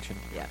 Fight infection.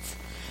 Yes.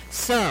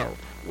 So,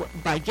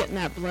 by getting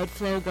that blood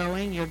flow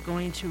going, you're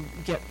going to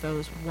get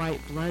those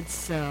white blood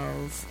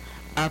cells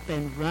up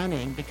and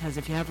running, because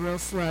if you have real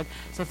slug,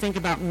 so think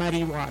about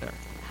muddy water,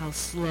 how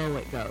slow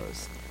it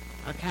goes.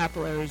 Our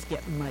capillaries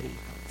get muddy.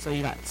 So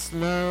you got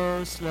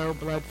slow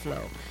blood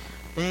flow.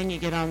 Then you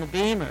get on the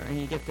beamer and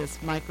you get this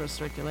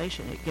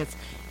microcirculation. It's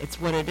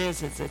what it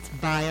is. It's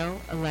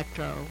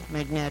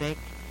bioelectromagnetic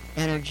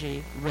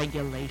energy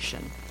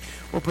regulation.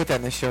 We'll put that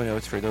in the show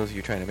notes for those of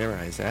you trying to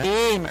memorize that.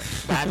 Beamer,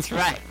 that's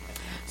right.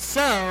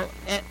 So,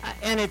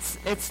 and it's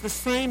the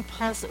same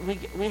pulse.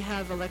 We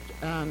have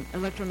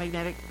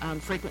electromagnetic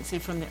frequency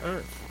from the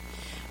Earth.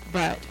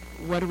 But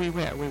what do we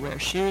wear? We wear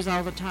shoes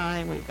all the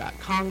time. We've got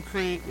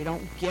concrete. We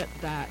don't get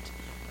that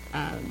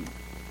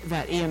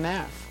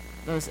EMF,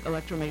 those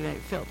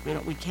electromagnetic fields.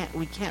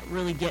 We can't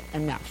really get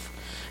enough.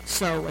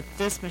 So what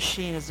this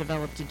machine is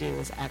developed to do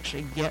is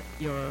actually get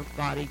your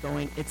body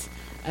going. It's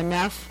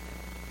enough.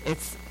 The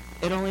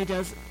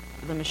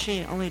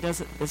machine only does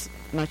it as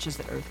much as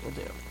the Earth will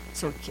do.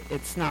 So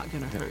it's not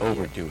going to hurt you.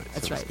 Overdo it.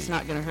 That's so right. It's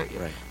not going to hurt you.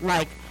 Right.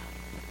 Like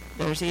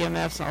there's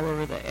EMFs all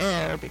over the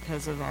air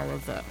because of all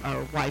of the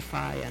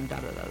Wi-Fi and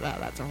da-da-da-da.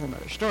 That's a whole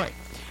other story.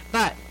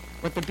 But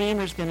what the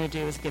beamer's going to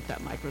do is get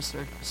that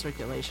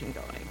microcirculation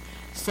going.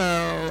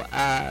 So,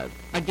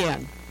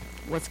 again,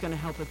 what's going to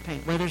help with pain?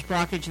 Where there's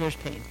blockage, there's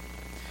pain.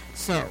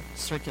 So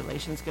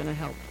circulation's going to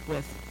help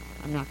with,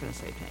 I'm not going to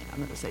say pain. I'm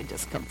going to say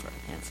discomfort.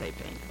 I can't say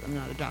pain because I'm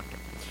not a doctor.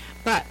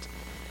 But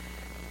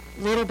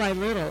little by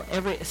little,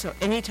 so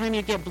anytime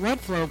you get blood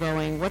flow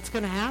going, what's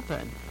going to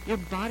happen? Your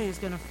body is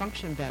going to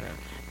function better.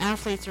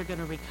 Athletes are going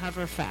to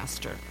recover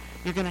faster.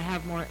 You're going to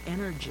have more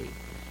energy.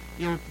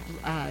 Your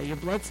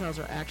blood cells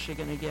are actually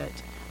going to get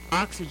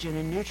oxygen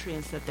and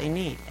nutrients that they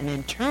need. And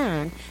in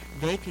turn,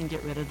 they can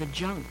get rid of the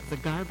junk, the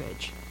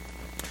garbage.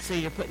 So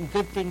you're putting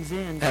good things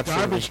in. The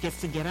Absolutely. garbage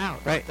gets to get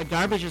out. Right. The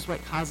garbage is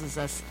what causes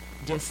us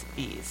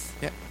dis-ease.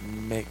 Yeah,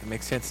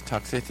 makes sense.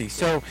 Toxicity.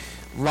 So,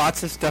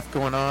 lots of stuff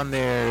going on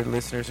there,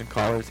 listeners and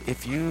callers.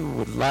 If you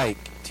would like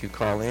to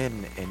call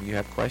in and you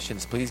have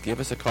questions, please give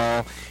us a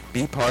call.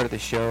 Be part of the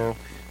show.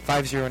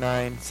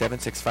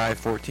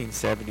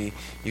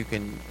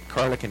 509-765-1470.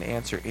 Carla can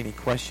answer any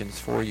questions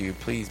for you.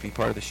 Please be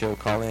part of the show.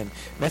 Call in.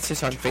 Message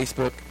us on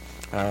Facebook.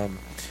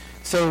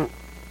 So,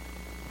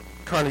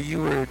 Carla,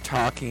 you were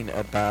talking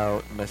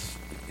about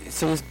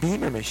so this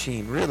Beamer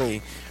machine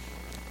really.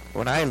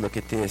 When I look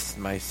at this,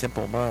 my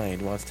simple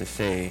mind wants to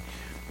say,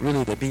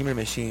 really, the Beamer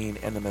machine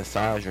and the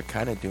massage are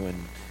kind of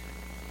doing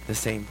the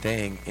same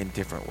thing in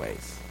different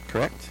ways,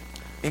 correct?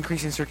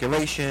 Increasing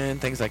circulation,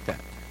 things like that.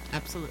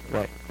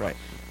 Absolutely. Right.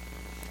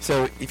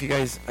 So if you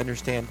guys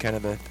understand kind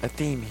of a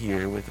theme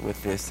here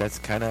with this, that's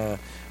kind of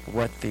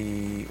what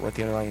the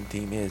underlying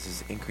theme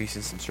is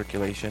increasing some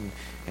circulation,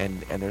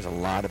 and there's a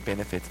lot of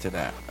benefits to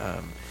that.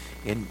 I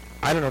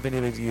don't know if any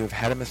of you have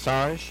had a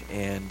massage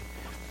and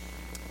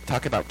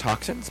talk about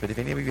toxins, but if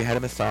any of you had a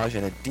massage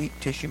and a deep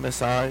tissue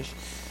massage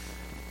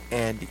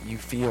and you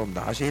feel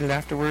nauseated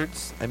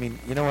afterwards, I mean,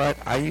 you know what?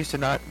 I used to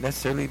not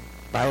necessarily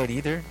buy it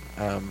either,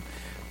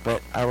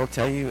 but I will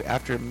tell you,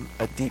 after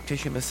a deep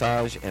tissue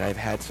massage and I've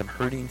had some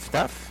hurting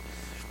stuff,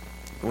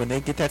 when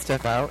they get that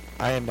stuff out,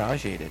 I am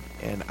nauseated,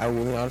 and I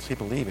really honestly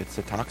believe it's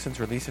the toxins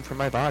releasing from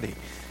my body.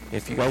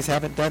 If you guys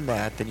haven't done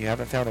that, then you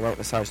haven't found the right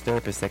massage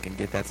therapist that can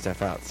get that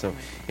stuff out. So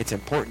it's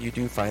important you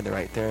do find the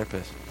right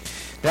therapist.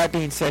 That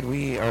being said,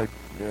 we are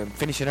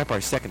finishing up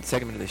our second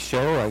segment of the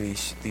show.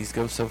 These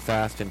go so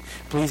fast. And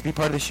please be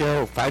part of the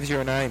show,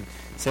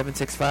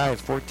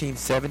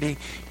 509-765-1470.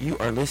 You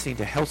are listening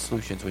to Health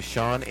Solutions with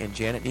Sean and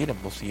Janet Needham.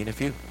 We'll see you in a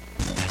few.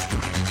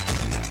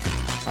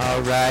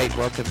 All right,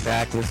 welcome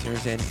back,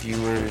 listeners and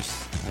viewers.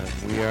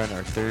 We are in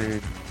our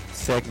third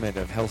segment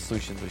of Health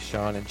Solutions with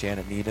Sean and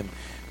Janet Needham.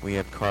 We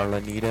have Carla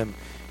Needham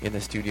in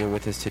the studio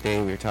with us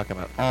today. We are talking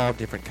about all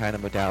different kind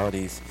of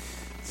modalities.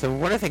 So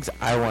one of the things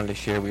I wanted to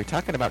share, we were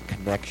talking about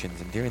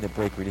connections, and during the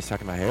break we were just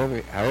talking about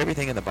how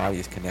everything in the body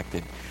is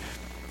connected.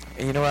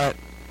 And you know what?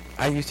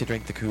 I used to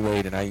drink the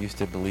Kool-Aid, and I used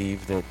to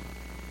believe that,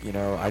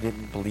 I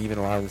didn't believe in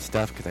a lot of this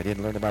stuff because I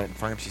didn't learn about it in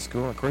pharmacy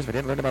school. And of course, if I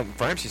didn't learn about it in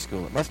pharmacy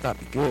school, it must not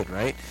be good,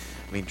 right?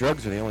 I mean,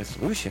 drugs are the only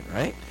solution,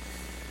 right?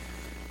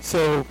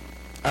 So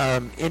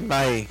in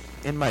my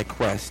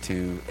quest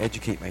to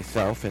educate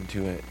myself and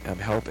to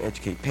help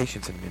educate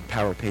patients and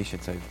empower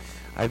patients,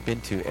 I've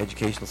been to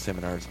educational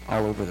seminars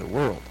all over the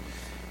world.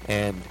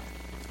 And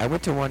I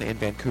went to one in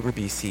Vancouver,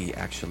 BC,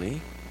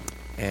 actually,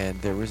 and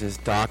there was this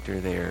doctor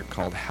there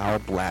called Hal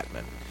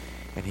Blattman,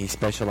 and he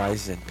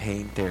specializes in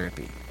pain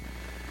therapy.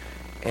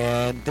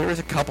 And there was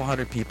a couple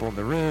hundred people in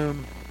the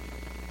room,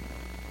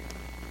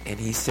 and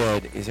he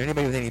said, "Is there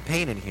anybody with any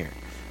pain in here?"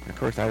 And of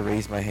course, I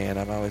raised my hand.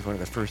 I'm always one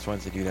of the first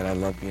ones to do that. I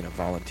love being a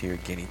volunteer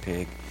guinea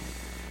pig.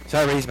 So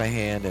I raised my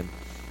hand, and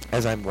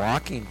as I'm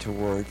walking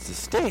towards the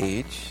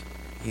stage,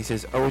 he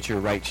says, "Oh, it's your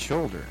right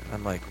shoulder."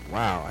 I'm like,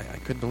 wow, I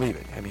couldn't believe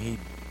it. I mean, he,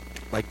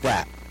 like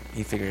that,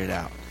 he figured it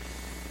out.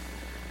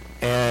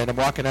 And I'm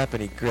walking up,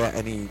 and he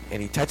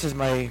touches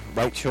my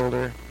right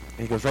shoulder, and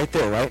he goes, "Right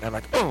there, right?" And I'm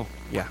like, "Oh,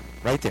 yeah,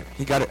 right there."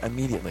 He got it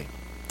immediately.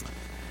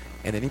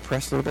 And then he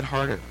pressed a little bit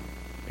harder,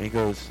 and he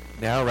goes,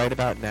 "Now, right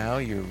about now,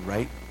 your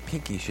right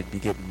pinky should be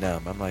getting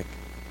numb." I'm like,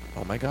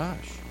 oh my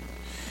gosh.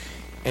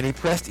 And he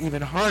pressed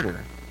even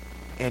harder,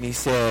 and he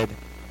said,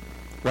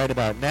 "Right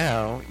about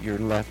now, your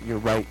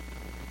right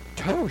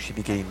toe should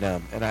be getting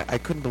numb." And I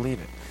couldn't believe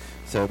it.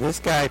 So this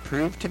guy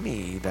proved to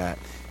me that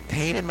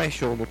pain in my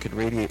shoulder could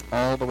radiate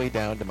all the way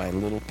down to my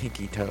little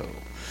pinky toe.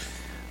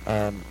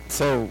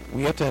 So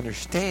we have to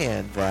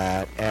understand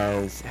that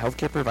as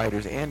healthcare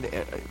providers, and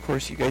of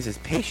course you guys as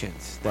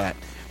patients, that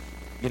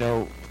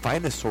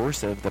find the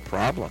source of the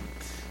problem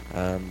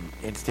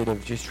instead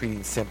of just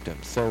treating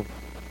symptoms. So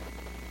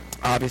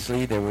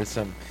obviously there was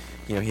some,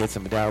 he had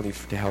some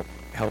modalities to help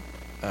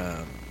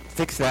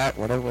fix that.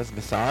 One of them was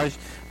massage.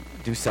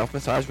 Do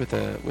self-massage with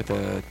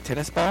a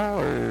tennis ball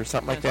or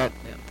something like that.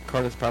 Yeah.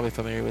 Carla's probably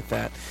familiar with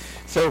that.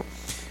 So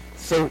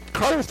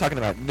Carla was talking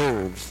about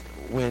nerves.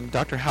 When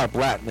Dr. Hal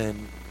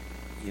Blattman,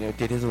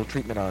 did his little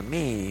treatment on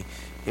me,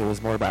 it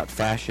was more about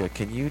fascia.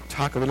 Can you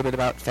talk a little bit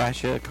about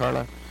fascia,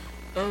 Carla?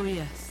 Oh,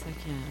 yes, I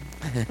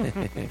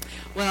can.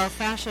 Well,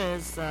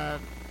 fascia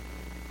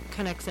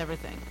connects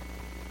everything.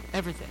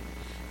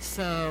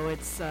 So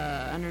it's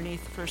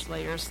underneath the first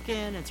layer of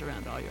skin. It's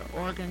around all your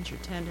organs, your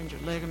tendons,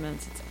 your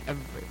ligaments. It's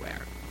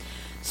everywhere.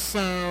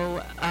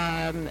 So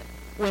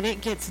when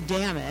it gets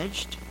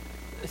damaged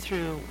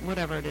through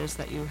whatever it is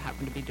that you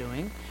happen to be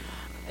doing,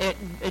 it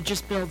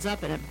just builds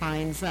up and it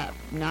binds up.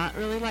 Not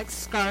really like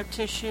scar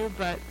tissue,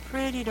 but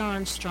pretty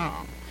darn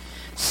strong.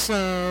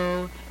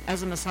 So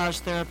as a massage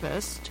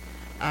therapist,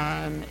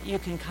 you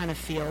can kind of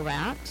feel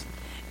that.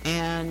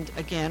 And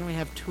again, we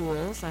have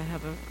tools. I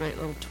have a great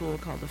little tool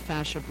called the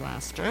Fascia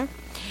Blaster.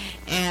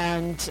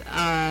 And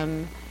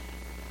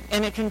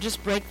it can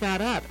just break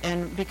that up.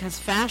 And because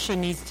fascia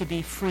needs to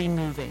be free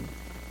moving.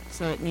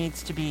 So it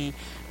needs to be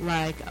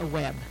like a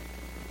web,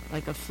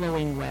 like a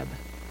flowing web.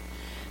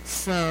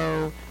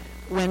 So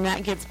when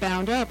that gets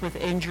bound up with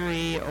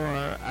injury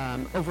or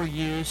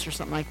overuse or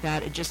something like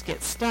that, it just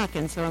gets stuck.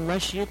 And so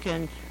unless you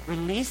can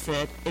release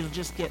it, it'll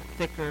just get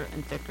thicker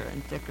and thicker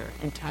and thicker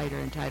and tighter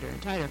and tighter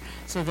and tighter.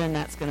 So then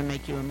that's going to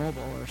make you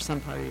immobile or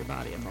some part of your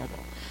body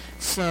immobile.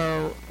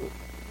 So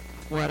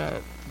what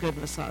a good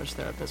massage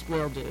therapist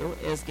will do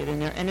is get in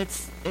there, and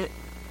it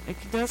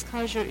does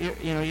cause you're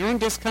in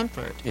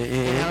discomfort. It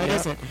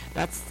isn't.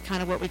 That's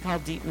kind of what we call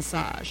deep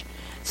massage,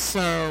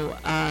 so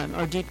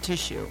or deep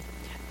tissue.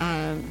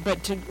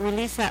 But to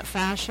release that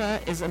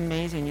fascia is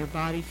amazing. Your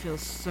body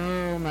feels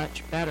so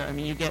much better. I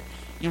mean,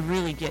 you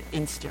really get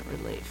instant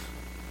relief.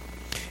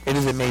 It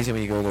is amazing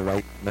when you go to the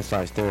right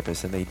massage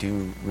therapist and they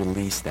do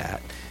release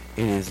that.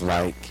 It is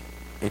like,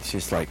 it's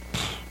just like,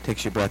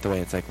 takes your breath away.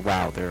 It's like,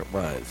 wow, there it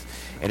was.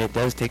 And it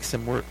does take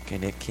some work,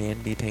 and it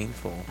can be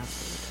painful.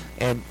 Absolutely.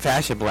 And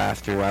Fascia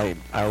Blaster, I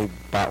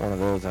bought one of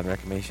those on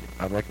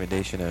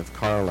recommendation of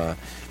Carla,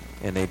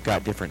 and they've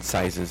got different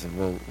sizes,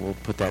 and we'll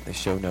put that in the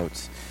show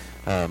notes.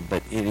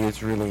 But it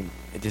is really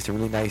just a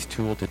really nice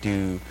tool to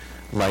do,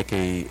 like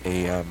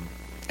a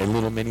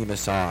little mini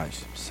massage.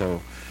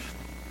 So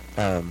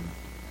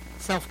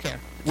self-care.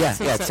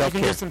 Self-care. You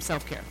can do some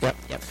self-care. Yep,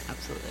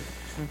 absolutely.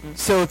 Mm-hmm.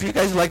 So if you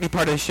guys would like to be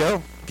part of the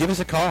show, give us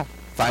a call,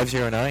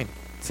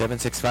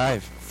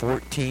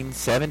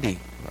 509-765-1470.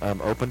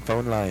 Open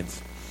phone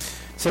lines.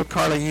 So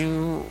Carla,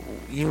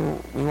 we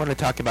want to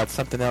talk about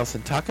something else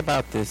and talk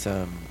about this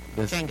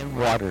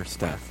water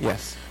stuff.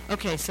 Yes.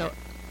 Okay, so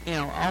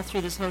all through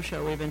this whole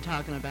show we've been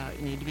talking about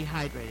you need to be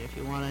hydrated if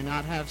you want to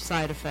not have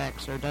side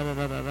effects or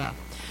da-da-da-da-da.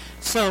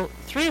 So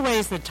 3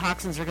 ways that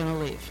toxins are going to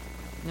leave.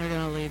 They're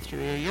going to leave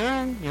through your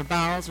urine, your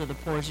bowels, or the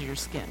pores of your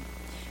skin.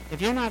 If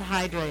you're not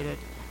hydrated,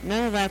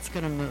 none of that's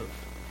going to move.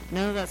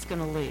 None of that's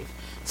going to leave.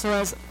 So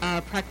as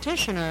a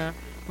practitioner,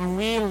 when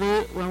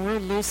we're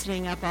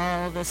loosening up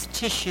all this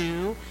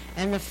tissue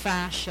and the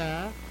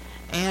fascia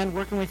and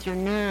working with your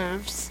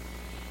nerves,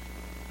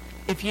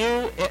 all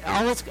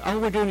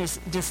we're doing is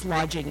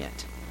dislodging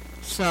it.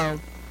 So,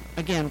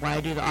 again, why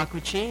I do the aqua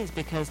chi is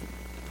because the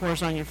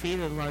pores on your feet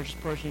are the largest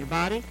portion of your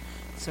body,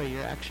 so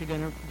you're actually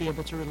going to be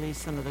able to release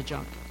some of the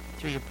junk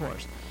through your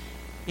pores.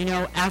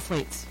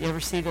 Athletes, you ever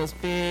see those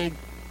big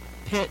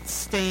pit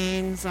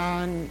stains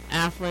on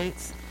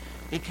athletes?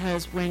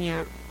 Because when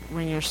you're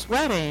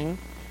sweating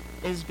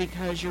is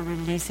because you're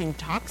releasing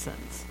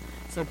toxins.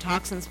 So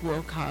toxins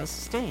will cause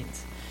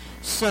stains.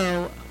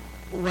 So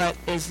what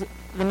is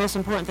the most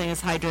important thing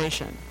is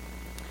hydration.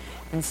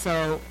 And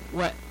so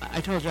what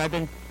I told you, I've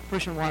been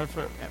pushing water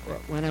for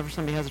whenever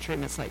somebody has a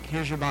treatment, it's like,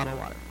 here's your bottle of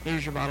water.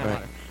 Here's your bottle of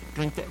water.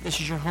 Drink that. This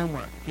is your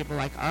homework. People are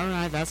like, all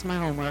right, that's my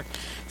homework.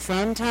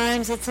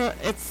 Sometimes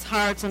it's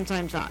hard,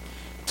 sometimes not,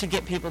 to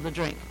get people to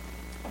drink.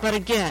 But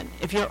again,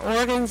 if your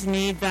organs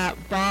need that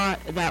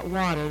water, that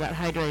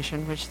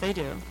hydration, which they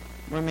do,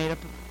 we're made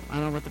up of, I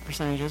don't know what the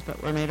percentage is,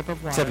 but we're made up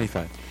of water.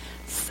 75,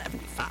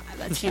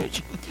 that's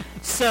huge.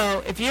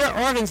 So if your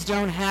organs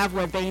don't have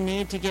what they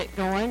need to get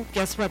going,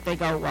 guess what? They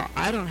go, well,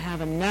 I don't have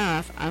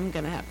enough. I'm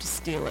going to have to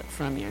steal it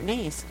from your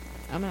knees.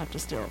 I'm going to have to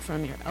steal it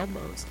from your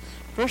elbows.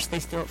 First, they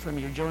steal it from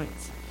your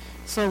joints.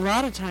 So a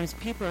lot of times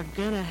people are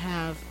going to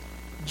have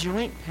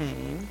joint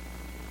pain,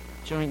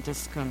 joint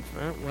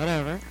discomfort,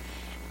 whatever,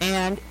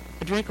 and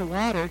a drink of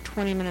water,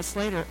 20 minutes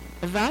later,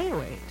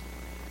 evaluate.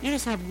 You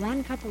just have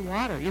 1 cup of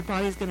water. Your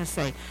body's going to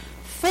say,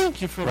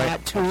 thank you for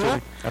that tool.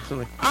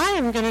 Absolutely. I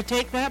am going to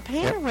take that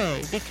pain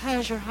away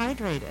because you're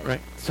hydrated. Right.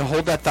 So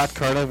hold that thought,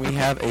 Carla. We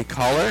have a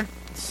caller.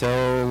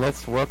 So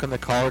let's welcome the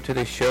caller to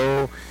the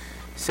show.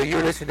 So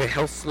you're listening to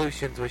Health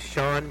Solutions with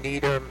Sean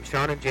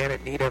and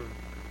Janet Needham.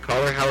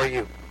 Caller, how are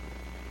you?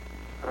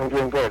 I'm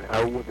doing good.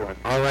 How are you doing?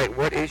 All right.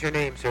 What is your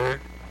name,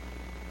 sir?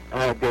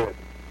 David.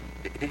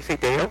 Did you say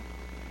Dale?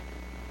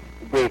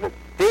 David.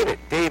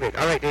 David.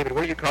 All right, David.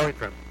 Where are you calling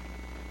from?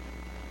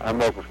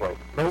 Moses Lake.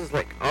 Moses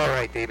Lake. All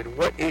right, David.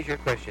 What is your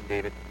question,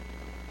 David?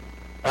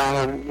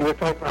 You were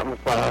talking about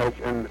massage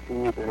and the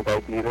feet and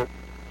diabetes.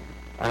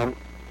 I'm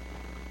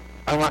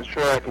not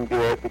sure I can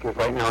do it because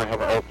right now I have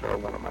an ulcer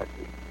on one of my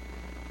feet.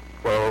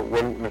 So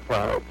wouldn't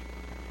massage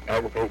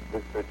aggravate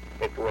this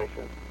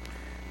situation?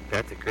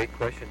 That's a great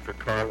question for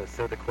Carla.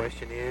 So the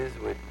question is,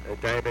 would a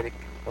diabetic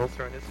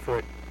ulcer on his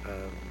foot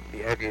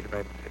be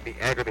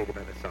aggravated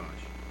by massage?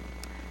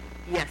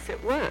 Yes,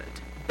 it would.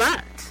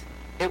 But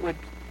it would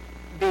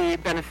be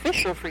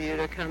beneficial for you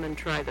to come and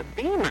try the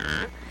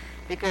Beamer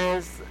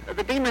because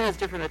the Beamer has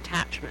different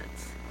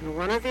attachments. And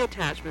one of the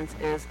attachments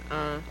is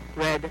a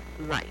red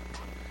light.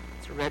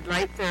 It's red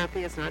light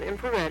therapy. It's not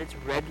infrared. It's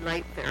red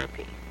light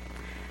therapy.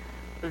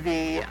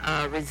 The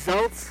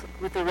results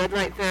with the red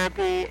light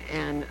therapy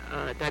and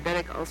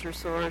diabetic ulcer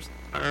sores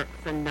are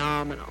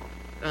phenomenal.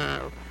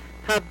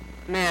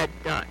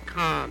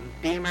 hubmed.com,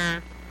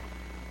 Beamer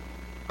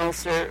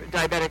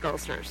diabetic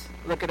ulcers.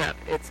 Look it up.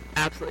 It's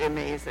absolutely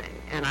amazing,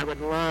 and I would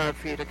love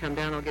for you to come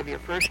down. I'll give you a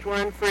first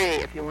one free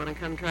if you want to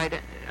come try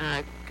it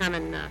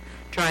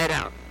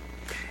out.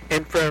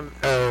 And from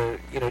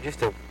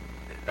just a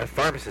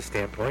pharmacist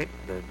standpoint,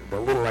 the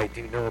little I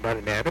do know about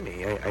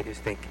anatomy, I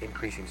just think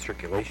increasing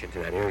circulation to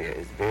that area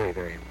is very,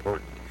 very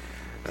important,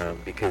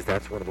 because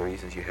that's one of the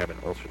reasons you have an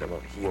ulcer that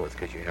won't heal is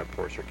because you have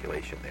poor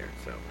circulation there.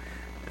 So,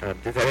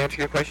 does that answer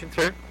your question,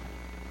 sir?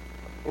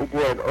 It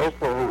did.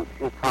 Also,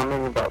 your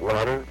comment about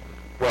water.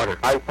 Water.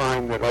 I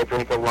find that I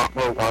drink a lot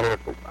more water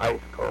if it's ice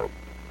cold.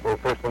 So the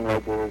first thing I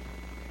do is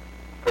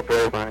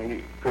prepare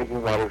my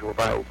drinking waters with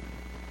ice.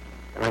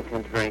 And I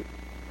tend to drink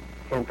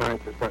 10 times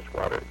as much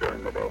water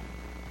during the day.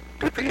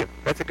 Good for you.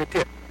 That's a good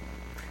tip.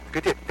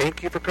 Good tip.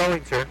 Thank you for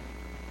calling, sir.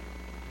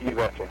 You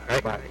betcha. All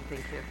right. Bye.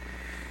 Thank you.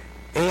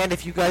 And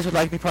if you guys would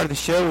like to be part of the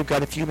show, we've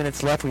got a few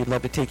minutes left. We'd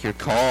love to take your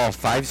call,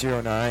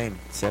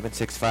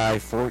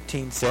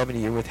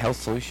 509-765-1470. You're with Health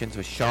Solutions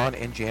with Sean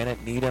and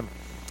Janet Needham.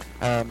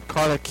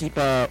 Carla, keep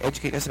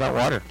educating us about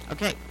water.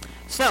 Okay,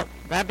 so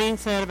that being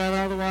said about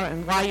all the water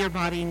and why your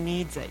body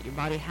needs it, your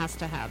body has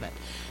to have it.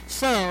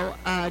 So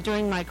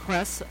during my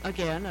quest,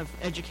 again, of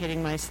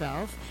educating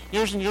myself,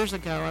 years and years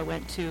ago, I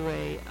went to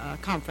a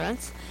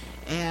conference,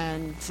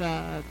 and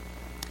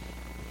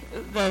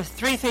the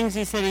three things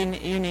he said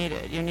you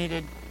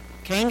needed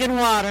Kangen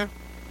water,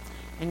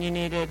 and you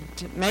needed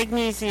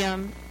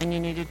magnesium, and you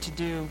needed to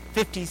do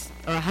 50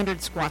 or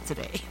 100 squats a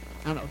day.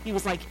 I don't know. He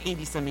was like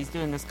 80-some. He's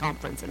doing this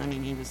conference, and I'm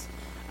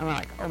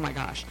like, oh my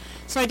gosh.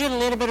 So I did a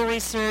little bit of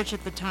research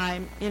at the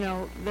time.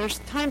 There's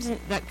times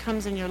that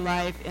comes in your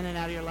life, in and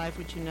out of your life,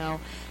 which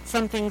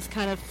some things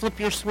kind of flip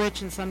your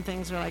switch, and some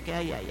things are like,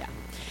 yeah.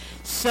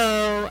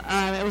 So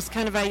it was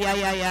kind of a yeah.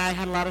 I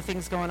had a lot of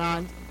things going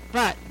on.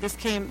 But this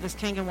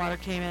Kangen water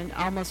came in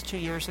almost 2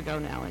 years ago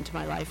now into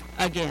my life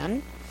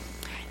again.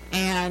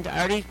 And I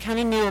already kind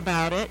of knew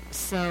about it.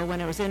 So when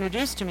it was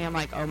introduced to me, I'm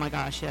like, oh my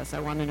gosh, yes, I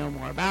want to know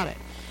more about it.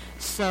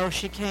 So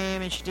she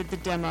came and she did the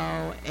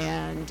demo,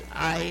 and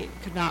I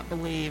could not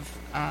believe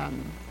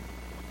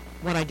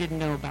what I didn't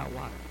know about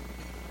water.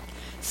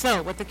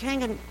 So what the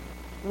Kangen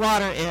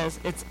water is,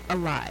 it's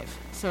alive.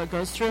 So it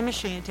goes through a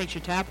machine. It takes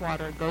your tap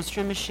water, it goes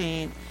through a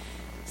machine,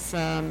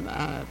 some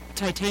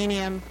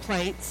titanium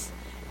plates,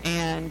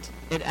 and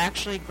it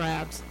actually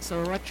grabs,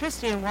 so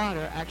electricity and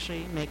water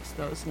actually makes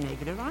those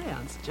negative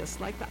ions, just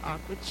like the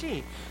aqua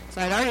chi.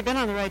 So I'd already been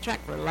on the right track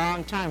for a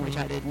long time, which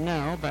I didn't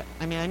know, but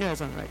I knew I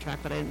was on the right track,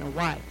 but I didn't know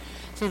why.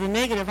 So the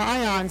negative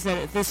ions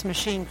that this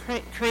machine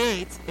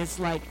creates is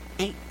like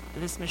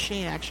this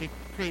machine actually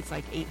creates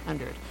like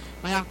 800.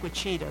 My aqua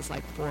chi does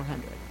like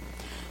 400.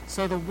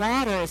 So the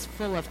water is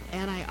full of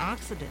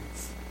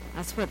antioxidants.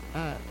 That's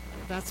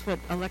what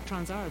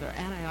electrons are. They're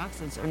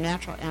antioxidants, or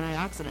natural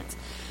antioxidants.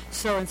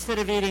 So instead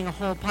of eating a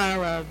whole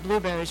pile of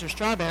blueberries or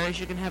strawberries,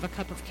 you can have a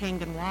cup of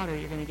Kangen water.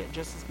 You're going to get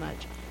just as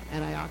much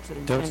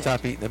antioxidants. Don't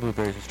stop eating the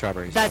blueberries and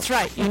strawberries. That's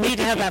right. You need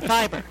to have that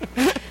fiber.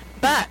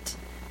 But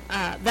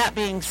that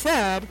being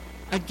said,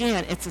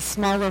 again, it's a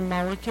smaller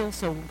molecule.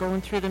 So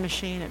going through the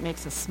machine, it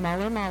makes a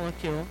smaller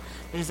molecule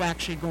that is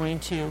actually going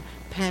to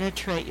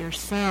penetrate your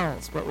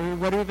cells. What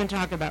have we been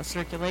talking about?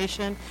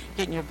 Circulation,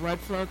 getting your blood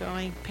flow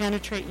going,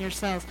 penetrating your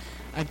cells.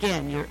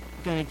 Again, you're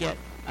going to get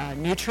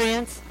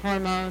nutrients,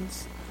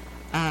 hormones,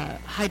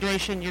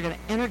 hydration. You're going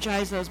to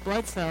energize those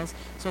blood cells,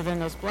 so then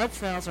those blood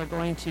cells are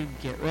going to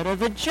get rid of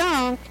the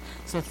junk,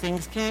 so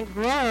things can't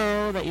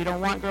grow that you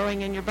don't want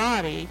growing in your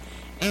body,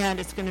 and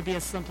it's going to be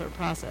a simpler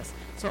process.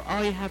 So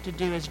all you have to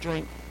do is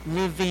drink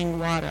living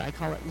water. I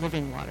call it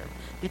living water,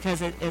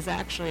 because it is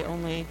actually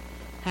only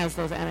has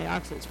those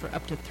antioxidants for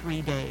up to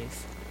 3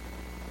 days.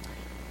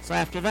 So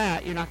after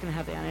that, you're not going to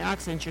have the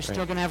antioxidants. You're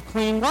still going to have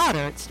clean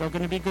water. It's still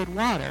going to be good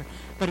water,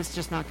 but it's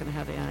just not going to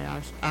have the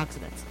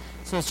antioxidants.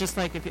 So it's just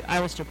like if I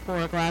was to pour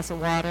a glass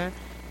of water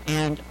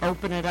and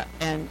open it up,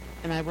 and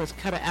I was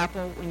cut an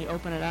apple. When you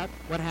open it up,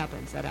 what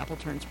happens? That apple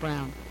turns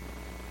brown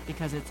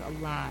because it's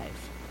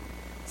alive.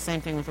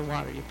 Same thing with the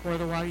water. You pour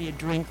the water, you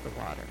drink the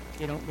water.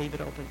 You don't leave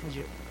it open because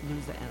you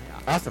lose the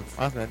antioxidants.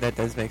 Awesome. That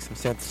does make some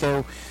sense.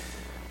 So,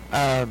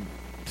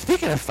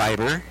 speaking of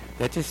fiber,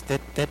 that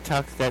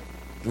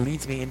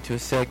leads me into a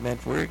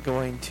segment. We're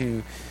going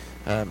to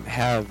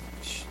have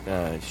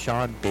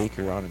Sean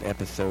Baker on an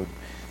episode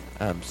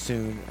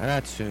soon.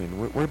 Not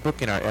soon. We're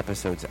booking our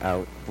episodes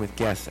out with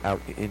guests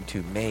out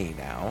into May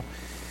now.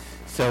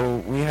 So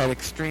we had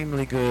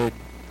extremely good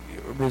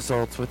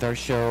results with our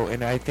show,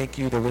 and I thank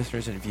you, the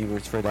listeners and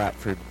viewers, for that,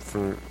 for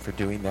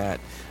doing that.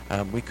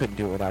 We couldn't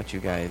do it without you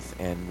guys,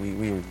 and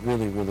we are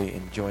really, really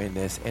enjoying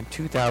this. And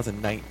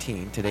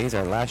 2019, today's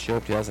our last show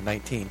of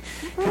 2019.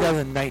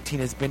 2019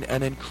 has been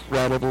an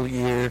incredible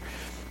year.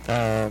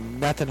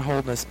 Nothing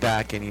holding us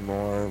back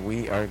anymore.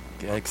 We are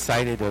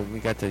excited. We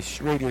got the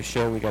radio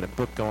show. We got a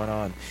book going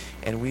on,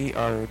 and we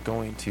are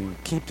going to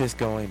keep this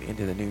going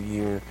into the new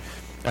year.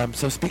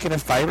 So speaking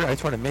of fiber, I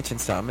just want to mention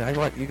something. I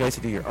want you guys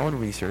to do your own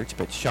research,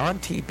 but Sean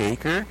T.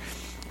 Baker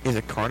is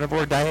a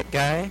carnivore diet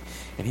guy,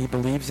 and he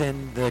believes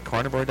in the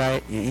carnivore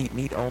diet. You eat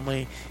meat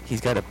only.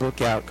 He's got a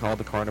book out called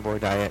The Carnivore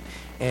Diet,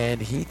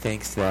 and he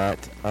thinks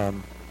that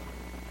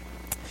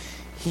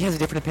he has a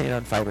different opinion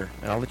on fiber.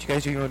 And I'll let you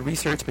guys do your own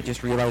research, but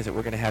just realize that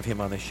we're going to have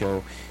him on the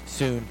show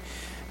soon.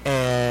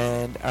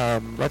 And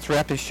let's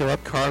wrap this show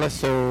up, Carla.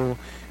 So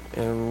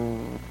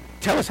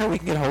tell us how we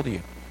can get a hold of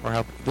you, or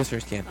how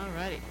listeners can. All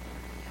righty.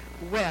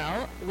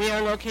 Well, we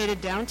are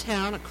located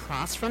downtown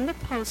across from the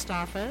post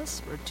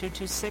office. We're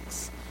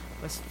 226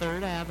 West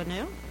 3rd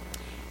Avenue.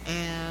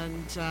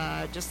 And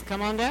just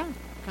come on down.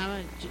 Come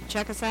and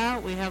check us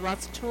out. We have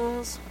lots of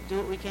tools. Do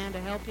what we can to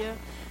help you.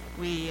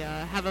 We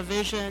have a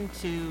vision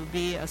to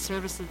be a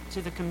service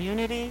to the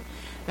community.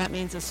 That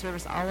means a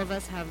service. All of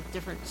us have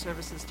different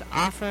services to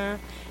offer.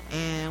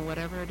 And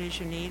whatever it is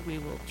you need, we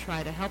will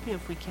try to help you.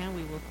 If we can,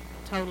 we will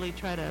totally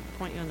try to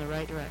point you in the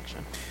right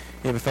direction.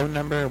 You have a phone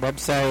number, a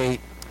website,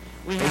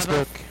 We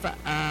Facebook?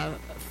 have a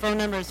phone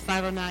number is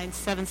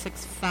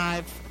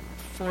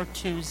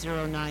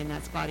 509-765-4209.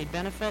 That's Body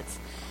Benefits.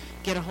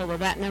 Get a hold of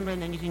that number,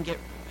 and then you can get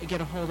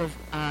a hold of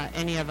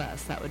any of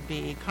us. That would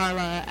be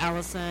Carla,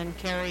 Allison,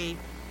 Carrie,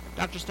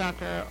 Dr.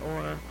 Stalker,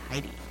 or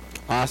Heidi.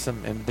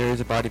 Awesome. And there's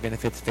a Body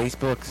Benefits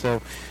Facebook.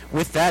 So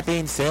with that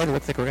being said, it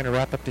looks like we're going to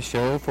wrap up the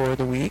show for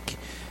the week.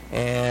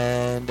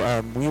 And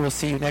we will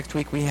see you next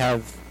week. We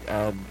have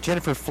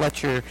Jennifer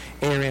Fletcher,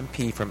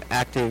 ARMP from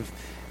Active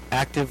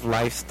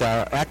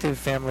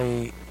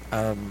Family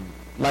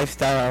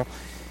Lifestyle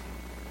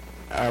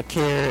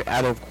Care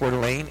out of Coeur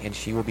d'Alene, and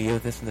she will be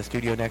with us in the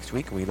studio next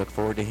week. We look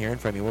forward to hearing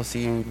from you. We'll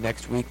see you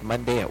next week,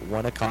 Monday at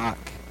 1 o'clock.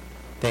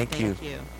 Thank you. Thank you.